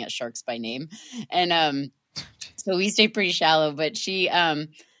 looking at sharks by name, and so we stayed pretty shallow. But she,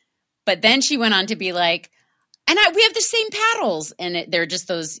 but then she went on to be like, "And we have the same paddles, and they're just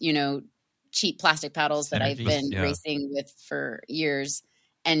those cheap plastic paddles that I've Synergies. been Yeah. racing with for years."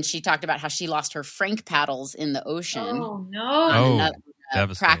 And she talked about how she lost her Frank paddles in the ocean. Oh no! on Oh, another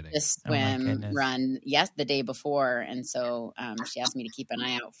devastating. practice Oh, my swim goodness. run the day before, and so she asked me to keep an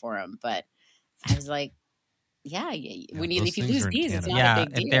eye out for them. But I was like, "Yeah, when those if you things lose are in these, it's Canada. not Yeah, a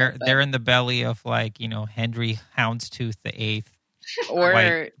big deal." they're but- they're in the belly of like Henry Houndstooth the Eighth,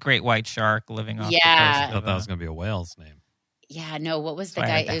 or great white shark living off Yeah. I the coast thought of, that was going to be a whale's name. yeah, no, what was the that's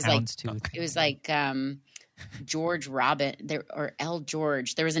why I guy? had It was like Houndstooth. it was like George Robin there or L.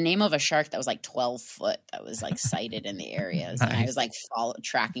 George. There was a name of a shark that was like 12 foot that was like sighted in the areas, and I was like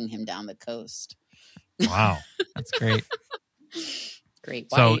tracking him down the coast. Wow, That's great. Great.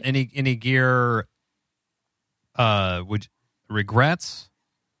 so white. any gear would regrets?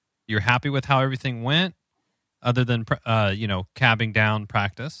 You're happy with how everything went, other than cabbing down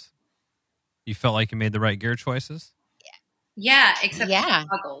practice? You felt like you made the right gear choices? Yeah, except Yeah.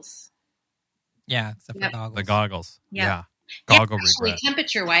 for goggles. Yeah, except for Yep. goggles. The goggles. Yeah. Yeah. Goggle Actually, regret.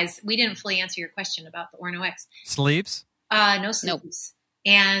 temperature-wise, we didn't fully answer your question about the Orno X. Sleeves? No sleeves.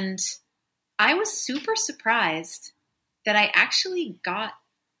 And I was super surprised that I actually got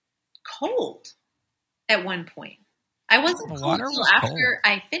cold at one point. I wasn't The cold water until was after cold.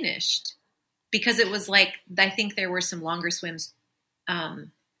 I finished, because it was like, I think there were some longer swims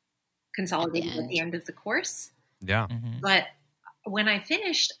consolidated at the end of the course. Yeah. Mhm. But when I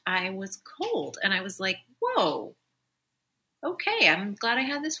finished, I was cold, and I was like, whoa, okay, I'm glad I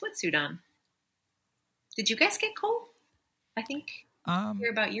had this wetsuit on. Did you guys get cold? I think hear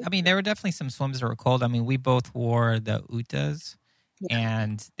about you. I mean, there were definitely some swims that were cold. I mean, we both wore the Utas,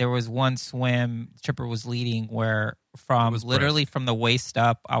 and there was one swim Chipper was leading where from was literally from the waist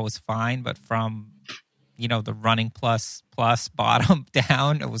up, I was fine, but from the running plus bottom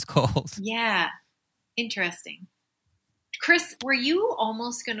down, it was cold. Yeah. Interesting. Chris, were you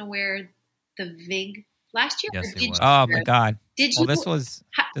almost going to wear the VIG last year? Yes, or he did was. you Oh wear my it? god! Did you? Well,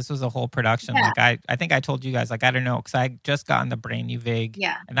 this was a whole production. Yeah. Like I think I told you guys, like I don't know, because I had just gotten the brand new VIG,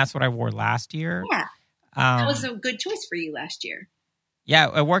 Yeah. and that's what I wore last year. Yeah. That was a good choice for you last year.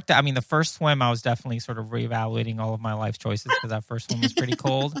 Yeah, it worked. I mean, the first swim, I was definitely sort of reevaluating all of my life choices because that first swim was pretty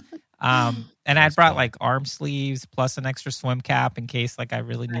cold. And I had brought cold. like arm sleeves plus an extra swim cap in case like I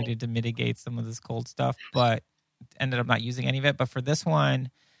really Right. needed to mitigate some of this cold stuff, but ended up not using any of it. But for this one,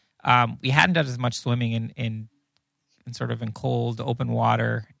 we hadn't done as much swimming in sort of in cold open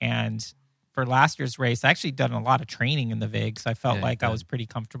water. And for last year's race, I actually done a lot of training in the VIG, so I felt Yeah, like I good. was pretty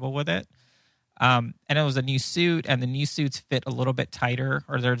comfortable with it. And it was a new suit, and the new suits fit a little bit tighter,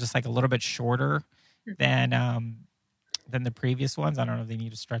 or they're just like a little bit shorter than the previous ones. I don't know if they need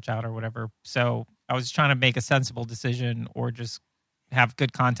to stretch out or whatever. So I was trying to make a sensible decision or just have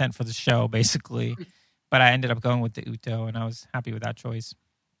good content for the show, basically. But I ended up going with the Uto, and I was happy with that choice.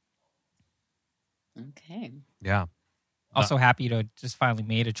 Okay. Yeah. Also happy to just finally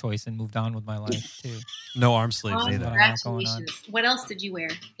made a choice and moved on with my life too. No arm sleeves Oh, either. congratulations. What else did you wear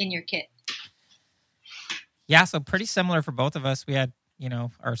in your kit? Yeah, so pretty similar for both of us. We had,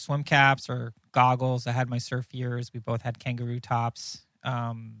 our swim caps or goggles. I had my surf ears. We both had kangaroo tops,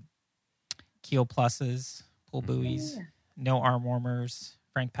 keel pluses, pull buoys, no arm warmers,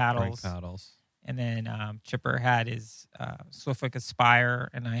 Frank paddles. Frank paddles. And then Chipper had his Swiftwick Aspire,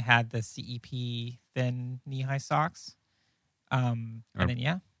 and I had the CEP thin knee-high socks. And then,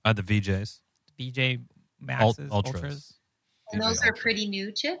 The VJs. BJ Maxes, Ultras. Ultras. And VJ those are Ultra. pretty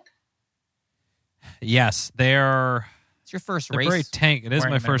new, Chip? Yes, they're It's your first very race. tank. It is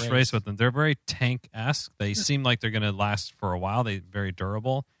wearing my them at first race. race with them. They're very tank-esque. They seem like they're going to last for a while. They're very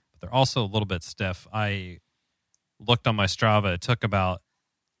durable, but they're also a little bit stiff. I looked on my Strava. It took about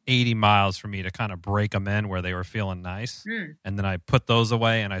 80 miles for me to kind of break them in where they were feeling nice. And then I put those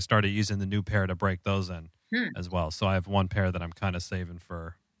away, and I started using the new pair to break those in as well. So I have one pair that I'm kind of saving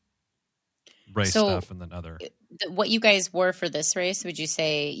for race stuff, and then other. What you guys wore for this race, would you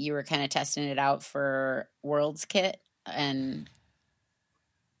say you were kind of testing it out for World's kit? And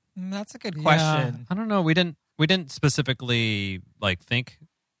That's a good Yeah, question. I don't know. We didn't specifically think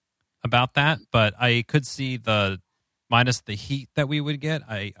about that, but I could see minus the heat that we would get.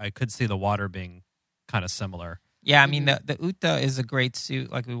 I could see the water being kind of similar. Yeah, I mean, the Uta is a great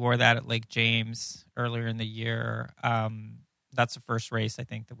suit. Like, we wore that at Lake James earlier in the year. That's the first race, I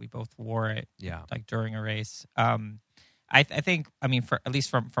think, that we both wore it, Yeah. like, during a race. I think, I mean, for at least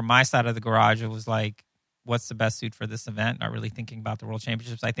from my side of the garage, it was like, what's the best suit for this event? Not really thinking about the World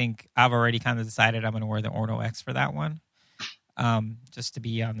Championships. I think I've already kind of decided I'm going to wear the Orno X for that one, just to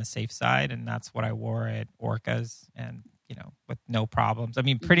be on the safe side. And that's what I wore at Orcas, and, with no problems. I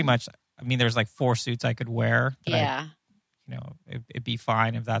mean, pretty much, there's like 4 suits I could wear. That it'd be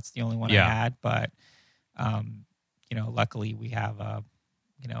fine if that's the only one I had. But, luckily we have a,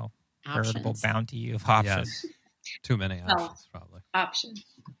 veritable options. bounty of options. Yes. Too many options, probably. Option.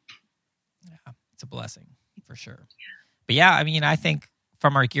 Yeah, it's a blessing for sure. But yeah, I mean, I think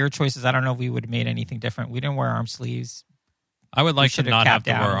from our gear choices, I don't know if we would have made anything different. We didn't wear arm sleeves. I would like to should have not have capped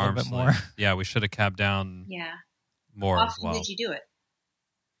to down wear a little arm bit sleeves. more. Yeah, we should have capped down Yeah. more How as often well. did you do it?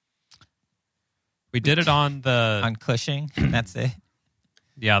 We did it on the On Cushing, and that's it.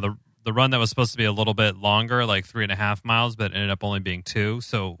 the the run that was supposed to be a little bit longer, like 3.5 miles, but ended up only being 2.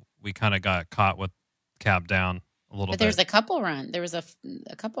 So we kind of got caught with cab down a little But bit. there's a couple run. There was a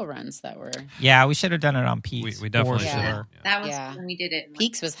couple runs that were. Yeah, we should have done it on Peaks. We definitely for should Yeah. have. sure. That was Yeah. when we did it.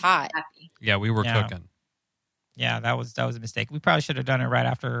 Peaks was hot. Happy. Yeah, we were Yeah. cooking. Yeah, that was a mistake. We probably should have done it right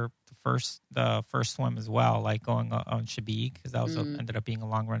after the first swim as well, like going on Shabig, because that was ended up being a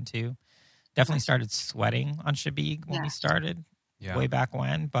long run too. Definitely started sweating on Shabig when we started Yeah. way back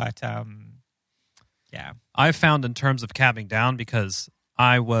when, but yeah. I found in terms of cabbing down, because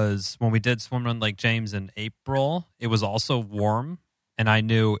when we did swim run Lake James in April, it was also warm, and I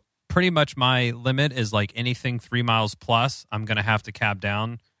knew pretty much my limit is like anything 3 miles plus, I'm going to have to cab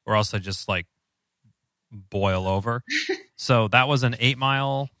down, or else I just like boil over. So that was an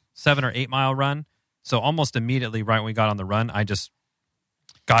 7 or 8 mile run. So almost immediately, right when we got on the run, I just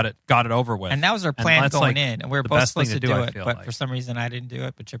got it over with. And that was our And plan that's, going like, in. And we were the both best thing supposed to to do, do I it, feel but like. for some reason I didn't do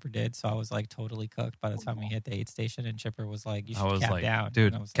it, but Chipper did. So I was like totally cooked by the time we hit the aid station, and Chipper was like, you I should was cab like, down. dude,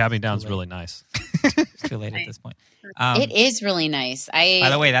 And I was like, cabbing "It's down too is late." really nice. It's too late at this point. It is really nice. By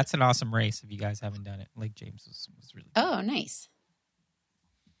the way, that's an awesome race if you guys haven't done it. Lake James was really good. Oh, nice.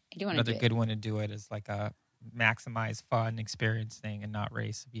 I do want to Another do good one to do it is like a maximize fun experience thing and not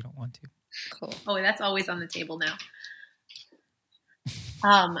race if you don't want to. Cool. Oh, that's always on the table now.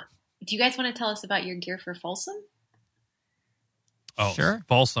 Do you guys want to tell us about your gear for Folsom? Oh, Sure.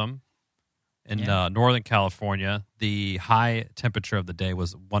 Folsom in Yeah. Northern California, the high temperature of the day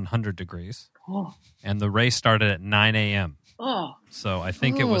was 100 degrees, Oh, and the race started at 9 a.m. oh, So I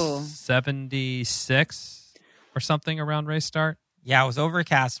think it Ooh. was 76 or something around race start. Yeah, it was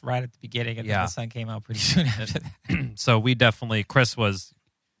overcast right at the beginning, and then Yeah. the sun came out pretty soon after that. So we definitely, Chris was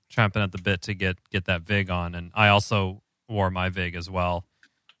champing at the bit to get that VIG on, and I also wore my VIG as well.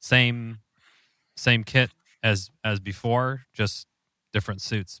 Same kit as before, just different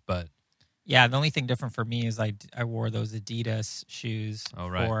suits, but Yeah, the only thing different for me is I wore those Adidas shoes Oh,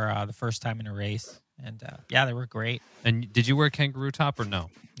 right. for the first time in a race. And yeah, they were great. And did you wear kangaroo top or no?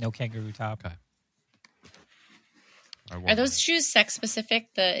 No kangaroo top. Okay. I wore Are those mine. shoes sex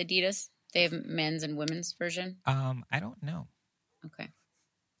specific, the Adidas? They have men's and women's version? I don't know. Okay.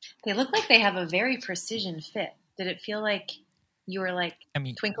 they look like they have a very precision fit. Did it feel like you were like I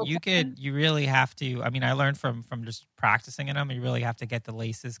mean, Twinkle you really have to. I mean, I learned from just practicing in them. You really have to get the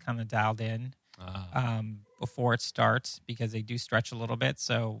laces kind of dialed in before it starts because they do stretch a little bit.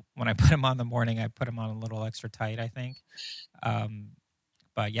 So when I put them on in the morning, I put them on a little extra tight, I think.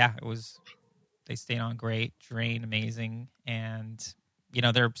 But yeah, they stayed on great, drain amazing, and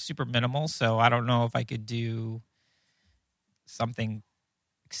they're super minimal. So I don't know if I could do something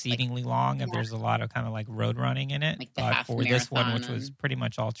exceedingly long if there's a lot of kind of like road running in it. Like the But half for this one, which marathon was and- pretty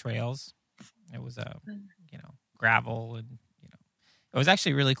much all trails, it was gravel and it was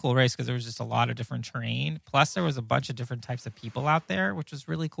actually a really cool race because there was just a lot of different terrain. Plus, there was a bunch of different types of people out there, which was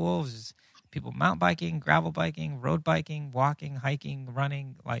really cool. It was just people mountain biking, gravel biking, road biking, walking, hiking,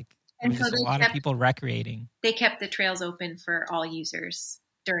 running. Like there And was so just a they lot of kept- people recreating. they kept the trails open for all users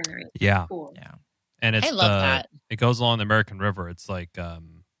during the race. Yeah. Cool. Yeah. And it's I love that. It goes along the American River. It's like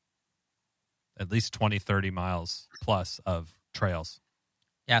at least 20, 30 miles plus of trails.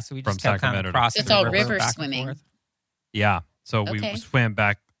 Yeah, so we From just kept kind Sacramento of to- crossing It's the all river river back and swimming. forth. Yeah. So we Okay. swam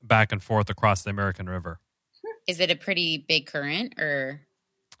back and forth across the American River. Is it a pretty big current or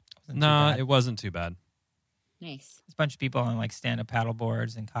Wasn't too No, bad. it wasn't too bad. nice? There's a bunch of people on like stand-up paddle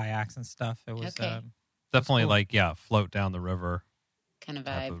boards and kayaks and stuff. It was Okay. Definitely cool. float down the river Kind of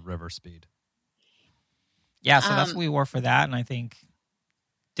type vibe. of river speed. yeah. So that's Um, what we wore for that, and I think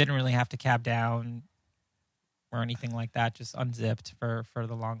didn't really have to cab down or anything like that. Just unzipped for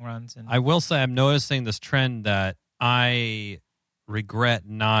the long runs. And I will say I'm noticing this trend that I regret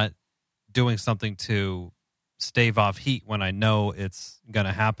not doing something to stave off heat when I know it's going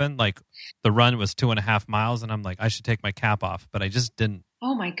to happen. Like the run was 2.5 miles and I'm like, I should take my cap off, but I just didn't.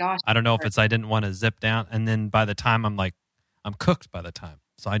 Oh my gosh. I don't know if it's I didn't want to zip down. And then by the time I'm like, I'm cooked by the time.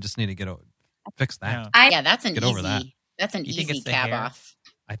 So I just need to fix that. Yeah. Yeah, that's an Get easy. over that. That's an You think easy it's the cab hair? off.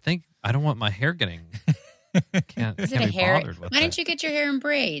 I think I don't want my hair getting, can't Is it be a hair? bothered with Why it. didn't you get your hair in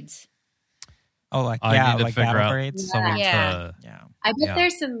braids? oh, like I yeah, need to like figure battle out braids. someone Yeah. to, Yeah. I bet Yeah.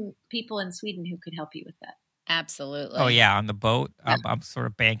 there's some people in Sweden who could help you with that. Absolutely. Oh yeah, on the boat, I'm sort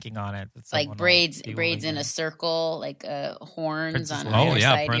of banking on it. that Like someone will braids be braids willing in a to- circle, like horns Princess on Leia. either Oh,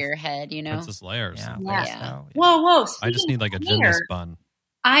 yeah, side of your head, Princess Layers. Yeah, Yeah. so, yeah. Whoa, whoa. I just speaking need like a of gymnast hair, bun.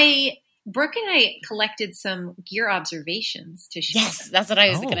 Brooke and I collected some gear observations to share. Yes, that's what I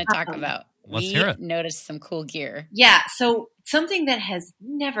was Oh. going to talk about. Let's we hear it. noticed some cool gear. Yeah, so something that has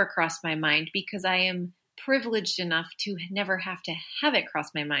never crossed my mind because I am privileged enough to never have to have it cross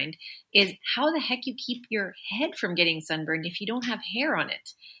my mind is how the heck you keep your head from getting sunburned if you don't have hair on it.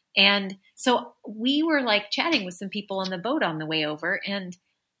 And so we were like chatting with some people on the boat on the way over and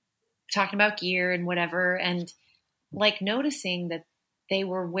talking about gear and whatever, and like noticing that they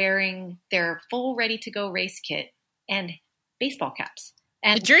were wearing their full ready to go race kit and baseball caps.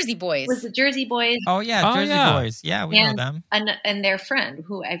 And The Jersey Boys. it was the Jersey Boys Oh yeah, Jersey yeah. Boys. Yeah, we know them. and their friend,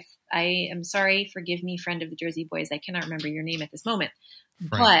 who I am sorry, forgive me, friend of the Jersey Boys. I cannot remember your name at this moment,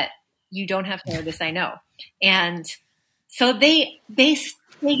 but you don't have hair. This I know. And so they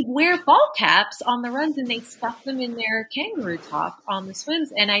wear ball caps on the runs and they stuff them in their kangaroo top on the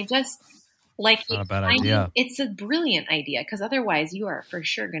swims. And I just like Not a bad idea. It's a brilliant idea because otherwise you are for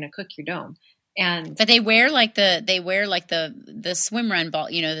sure going to cook your dome. And But they wear like the swim run ball,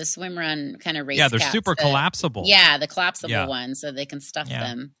 the swim run kind of race. Yeah, they're caps, super the- collapsible. Yeah, the collapsible Yeah. ones, so they can stuff Yeah.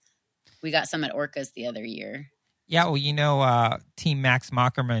 them. We got some at Orcas the other year. Yeah, well, Team Max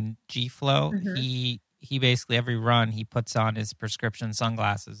Mockerman G Flow, Mhm. he basically every run he puts on his prescription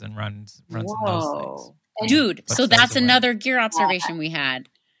sunglasses and runs in those things. whoa. And Dude, Puts so those that's away. another gear observation we had.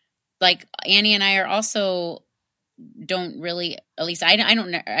 Like Annie and I are also don't really, at least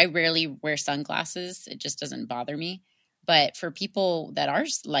I rarely wear sunglasses. It just doesn't bother me. But for people that are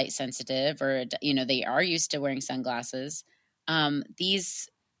light sensitive or, they are used to wearing sunglasses, these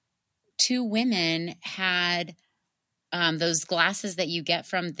two women had those glasses that you get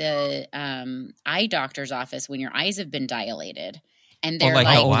from the eye doctor's office when your eyes have been dilated. And Oh, they're like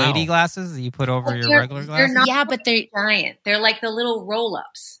like, the old wow. lady glasses that you put over But your they're- regular they're glasses? not- yeah, but giant. They're like the little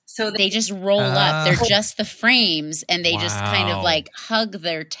roll-ups. So they just roll up. They're just the frames, and they just kind of Wow. like hug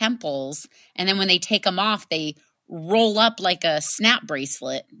their temples. And then when they take them off, they roll up like a snap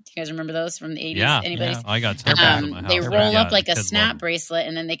bracelet. Do you guys remember those from the 80s? Yeah. Anybody? Yeah. I got turbans in my house. They They're roll bad. up like a kids snap love 'em. bracelet,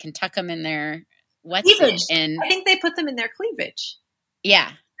 and then they can tuck them in their wetsuit. Cleavage. And I think they put them in their cleavage.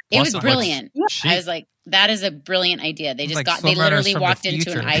 yeah, it Plus was it looks brilliant. chic. I was like, that is a brilliant idea. They It's just like they swim runners literally from the walked into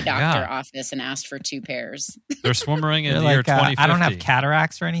an future. eye doctor Yeah. office and asked for 2 pairs. They're swimmering in They're the year like, 2050. I don't have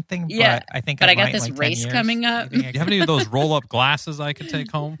cataracts or anything, Yeah, but I think but I might got in this like 10 race years. coming up. You think I Do you have any of those roll-up glasses I could take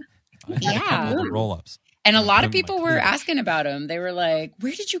home? I need a Yeah. couple of the roll-ups. And a lot Put 'em of in my people were cleavage. asking about them. They were like,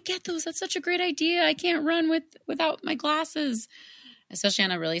 "Where did you get those? That's such a great idea. I can't run without my glasses, especially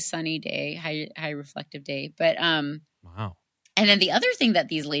on a really sunny day, high reflective day." But Wow. and then the other thing that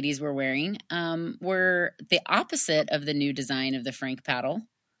these ladies were wearing were the opposite of the new design of the Frank paddle,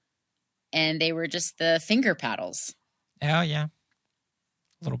 and they were just the finger paddles. Oh yeah,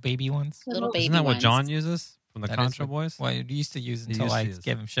 little baby ones. Little baby Isn't that what ones. John uses from the That is Contra what- Boys? Well, you used to use He until used to I use.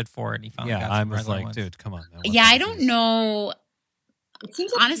 gave him shit for it, and he finally Yeah, got I some was regular like, ones. dude, come on. man. Yeah, I don't know. It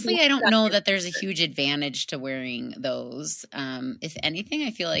seems like Honestly, I don't know that there's a huge advantage to wearing those. If anything,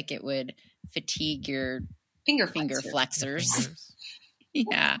 I feel like it would fatigue your finger finger flexors. flexors. Fingers.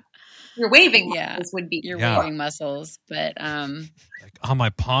 Yeah, Your waving Yeah. muscles would be. your Yeah. waving muscles. But Like, oh, my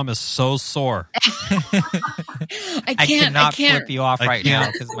palm is so sore. I I cannot can't flip you off I right can't.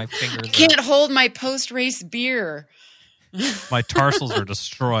 now because my fingers. I can't hold my post-race beer. My tarsals are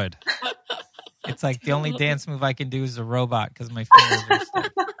destroyed. It's like the only dance move I can do is a robot because my fingers are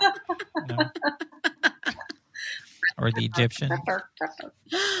stuck. No. Or the Egyptian.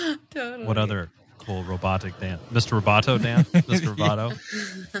 Totally. What other cool robotic dance? Mr. Roboto dance? Mr. Roboto?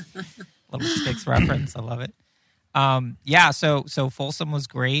 Little sticks reference. I love it. So Folsom was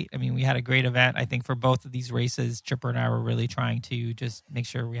great. I mean, we had a great event. I think for both of these races, Chipper and I were really trying to just make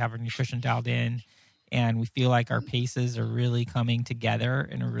sure we have our nutrition dialed in, and we feel like our paces are really coming together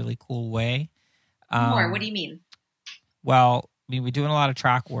in a really cool way. More. What do you mean? Well, I mean, we're doing a lot of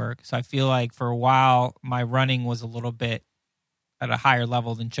track work, so I feel like for a while my running was a little bit at a higher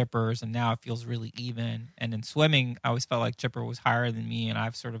level than Chipper's, and now it feels really even. And in swimming, I always felt like Chipper was higher than me, and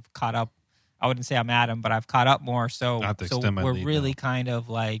I've sort of caught up. I wouldn't say I'm at him, but I've caught up more. So, I have to so extend my we're lead really now. kind of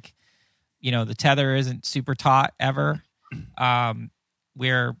like, the tether isn't super taut ever.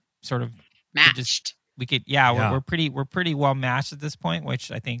 We're sort of Matched. Yeah. we're pretty well matched at this point,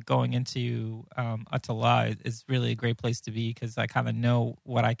 which I think going into Attala is really a great place to be because I kind of know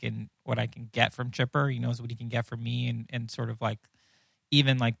what I can get from Chipper. He knows what he can get from me, and sort of like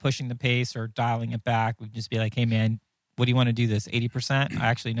even like pushing the pace or dialing it back. We'd just be like, hey man, what do you want to do this 80%? I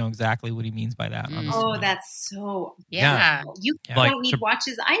actually know exactly what he means by that. on the Oh, swim. that's so. Yeah. You Yeah. Like don't need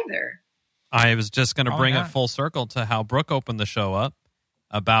watches either. I was just going to Oh, bring yeah. it full circle to how Brooke opened the show up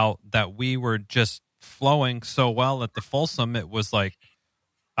about that we were just flowing so well at the Folsom. It was like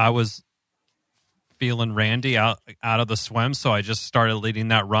I was feeling randy out of the swim, so I just started leading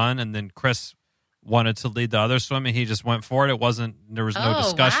that run, and then Chris wanted to lead the other swim, and he just went for it. There was no Oh,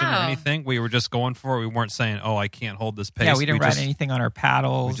 discussion or wow. anything. We were just going for it. We weren't saying, "Oh, I can't hold this pace." Yeah, we didn't write just, anything on our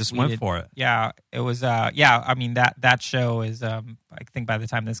paddles. We just went for it. Yeah, it was. I mean that show is. I think by the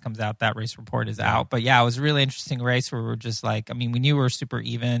time this comes out, that race report is out. But yeah, it was a really interesting race where we're just like. I mean, we knew we were super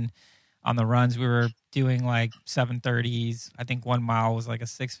even on the runs. We were doing like 7:30s. I think 1 mile was like a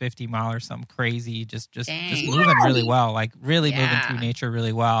 6:50 mile or something crazy. Just Dang. moving really well. Like really moving Yeah. through nature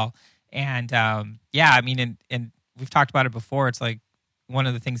really well. And I mean, and we've talked about it before. It's like one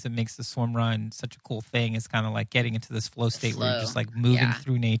of the things that makes the swim run such a cool thing is kind of like getting into this flow state where you're just like moving Yeah.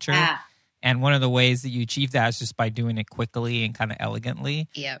 through nature. Yeah. And one of the ways that you achieve that is just by doing it quickly and kind of elegantly.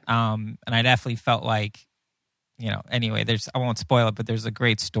 Yep. And I definitely felt like, anyway, I won't spoil it, but there's a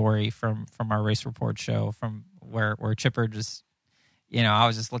great story from our race report show from where Chipper just, I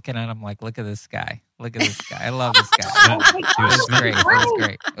was just looking at him like, look at this guy. Look at this guy. I love this guy. Oh my It was gosh. great. It was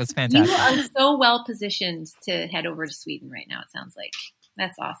great. It was You fantastic. are so well positioned to head over to Sweden right now, it sounds like.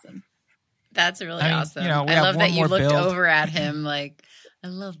 That's awesome. That's really I mean, awesome. we I have love one that you more looked build. over at him like, I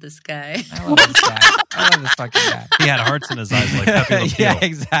love this guy. I love this guy. I love this fucking guy. He had hearts in his eyes like Pepe Le Pew. Yeah,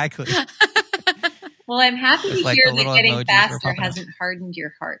 exactly. Well, I'm happy It's to like hear the that little getting emojis were faster popping up. hasn't hardened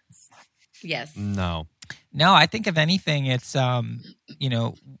your hearts. Yes. No. No, I think if anything, it's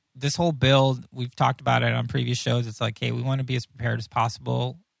this whole build. We've talked about it on previous shows. It's like, hey, we want to be as prepared as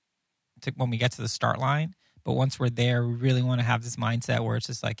possible when we get to the start line. But once we're there, we really want to have this mindset where it's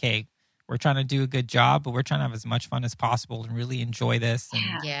just like, hey, we're trying to do a good job, but we're trying to have as much fun as possible and really enjoy this and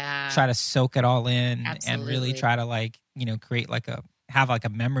Yeah. Yeah. try to soak it all in and really Absolutely. try to create have a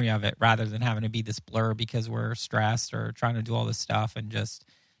memory of it rather than having to be this blur because we're stressed or trying to do all this stuff. And just,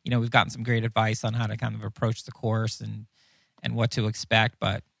 we've gotten some great advice on how to kind of approach the course and what to expect.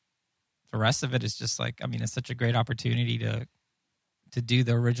 But the rest of it is just like, I mean, it's such a great opportunity to do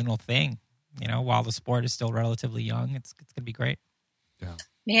the original thing, while the sport is still relatively young. It's going to be great.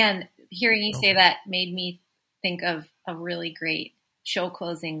 Man, hearing you say that made me think of a really great show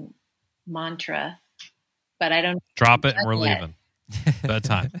closing mantra, but I don't. Drop it and we're Yet. leaving.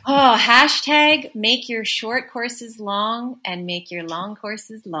 Bedtime. Oh, hashtag make your short courses long and make your long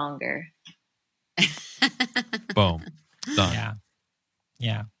courses longer. Boom. Done. Yeah.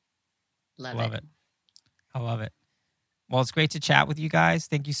 Yeah. Love it. I love it. Well, it's great to chat with you guys.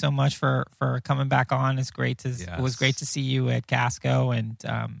 Thank you so much for coming back on. It was great to see you at Casco, and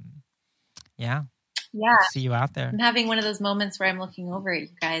Yeah. see you out there. I'm having one of those moments where I'm looking over at you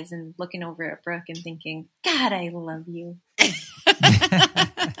guys and looking over at Brooke and thinking, God, I love you. Thanks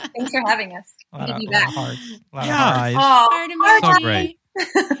for having us. A lot Good to of be back. hearts. A lot of Yeah. hearts. Oh, Heart emoji. So great.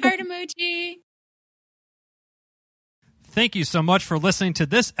 Heart emoji. Thank you so much for listening to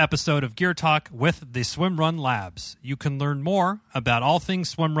this episode of Gear Talk with the Swim Run Labs. You can learn more about all things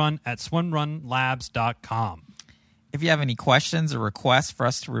swim run at swimrunlabs.com. If you have any questions or requests for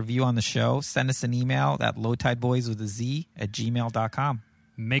us to review on the show, send us an email at lowtideboys@gmail.com.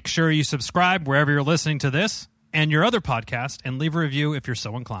 Make sure you subscribe wherever you're listening to this and your other podcast, and leave a review if you're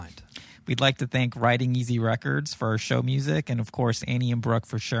so inclined. We'd like to thank Writing Easy Records for our show music, and of course, Annie and Brooke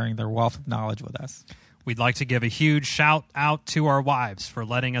for sharing their wealth of knowledge with us. We'd like to give a huge shout out to our wives for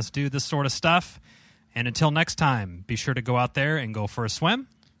letting us do this sort of stuff. And until next time, be sure to go out there and go for a swim,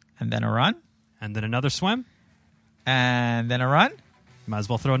 And then a run, and then another swim. and then a run, Might as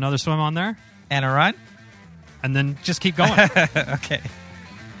well throw another swim on there, and a run. and then just keep going. Okay.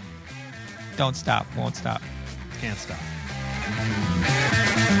 Don't stop. Won't stop. Can't stop.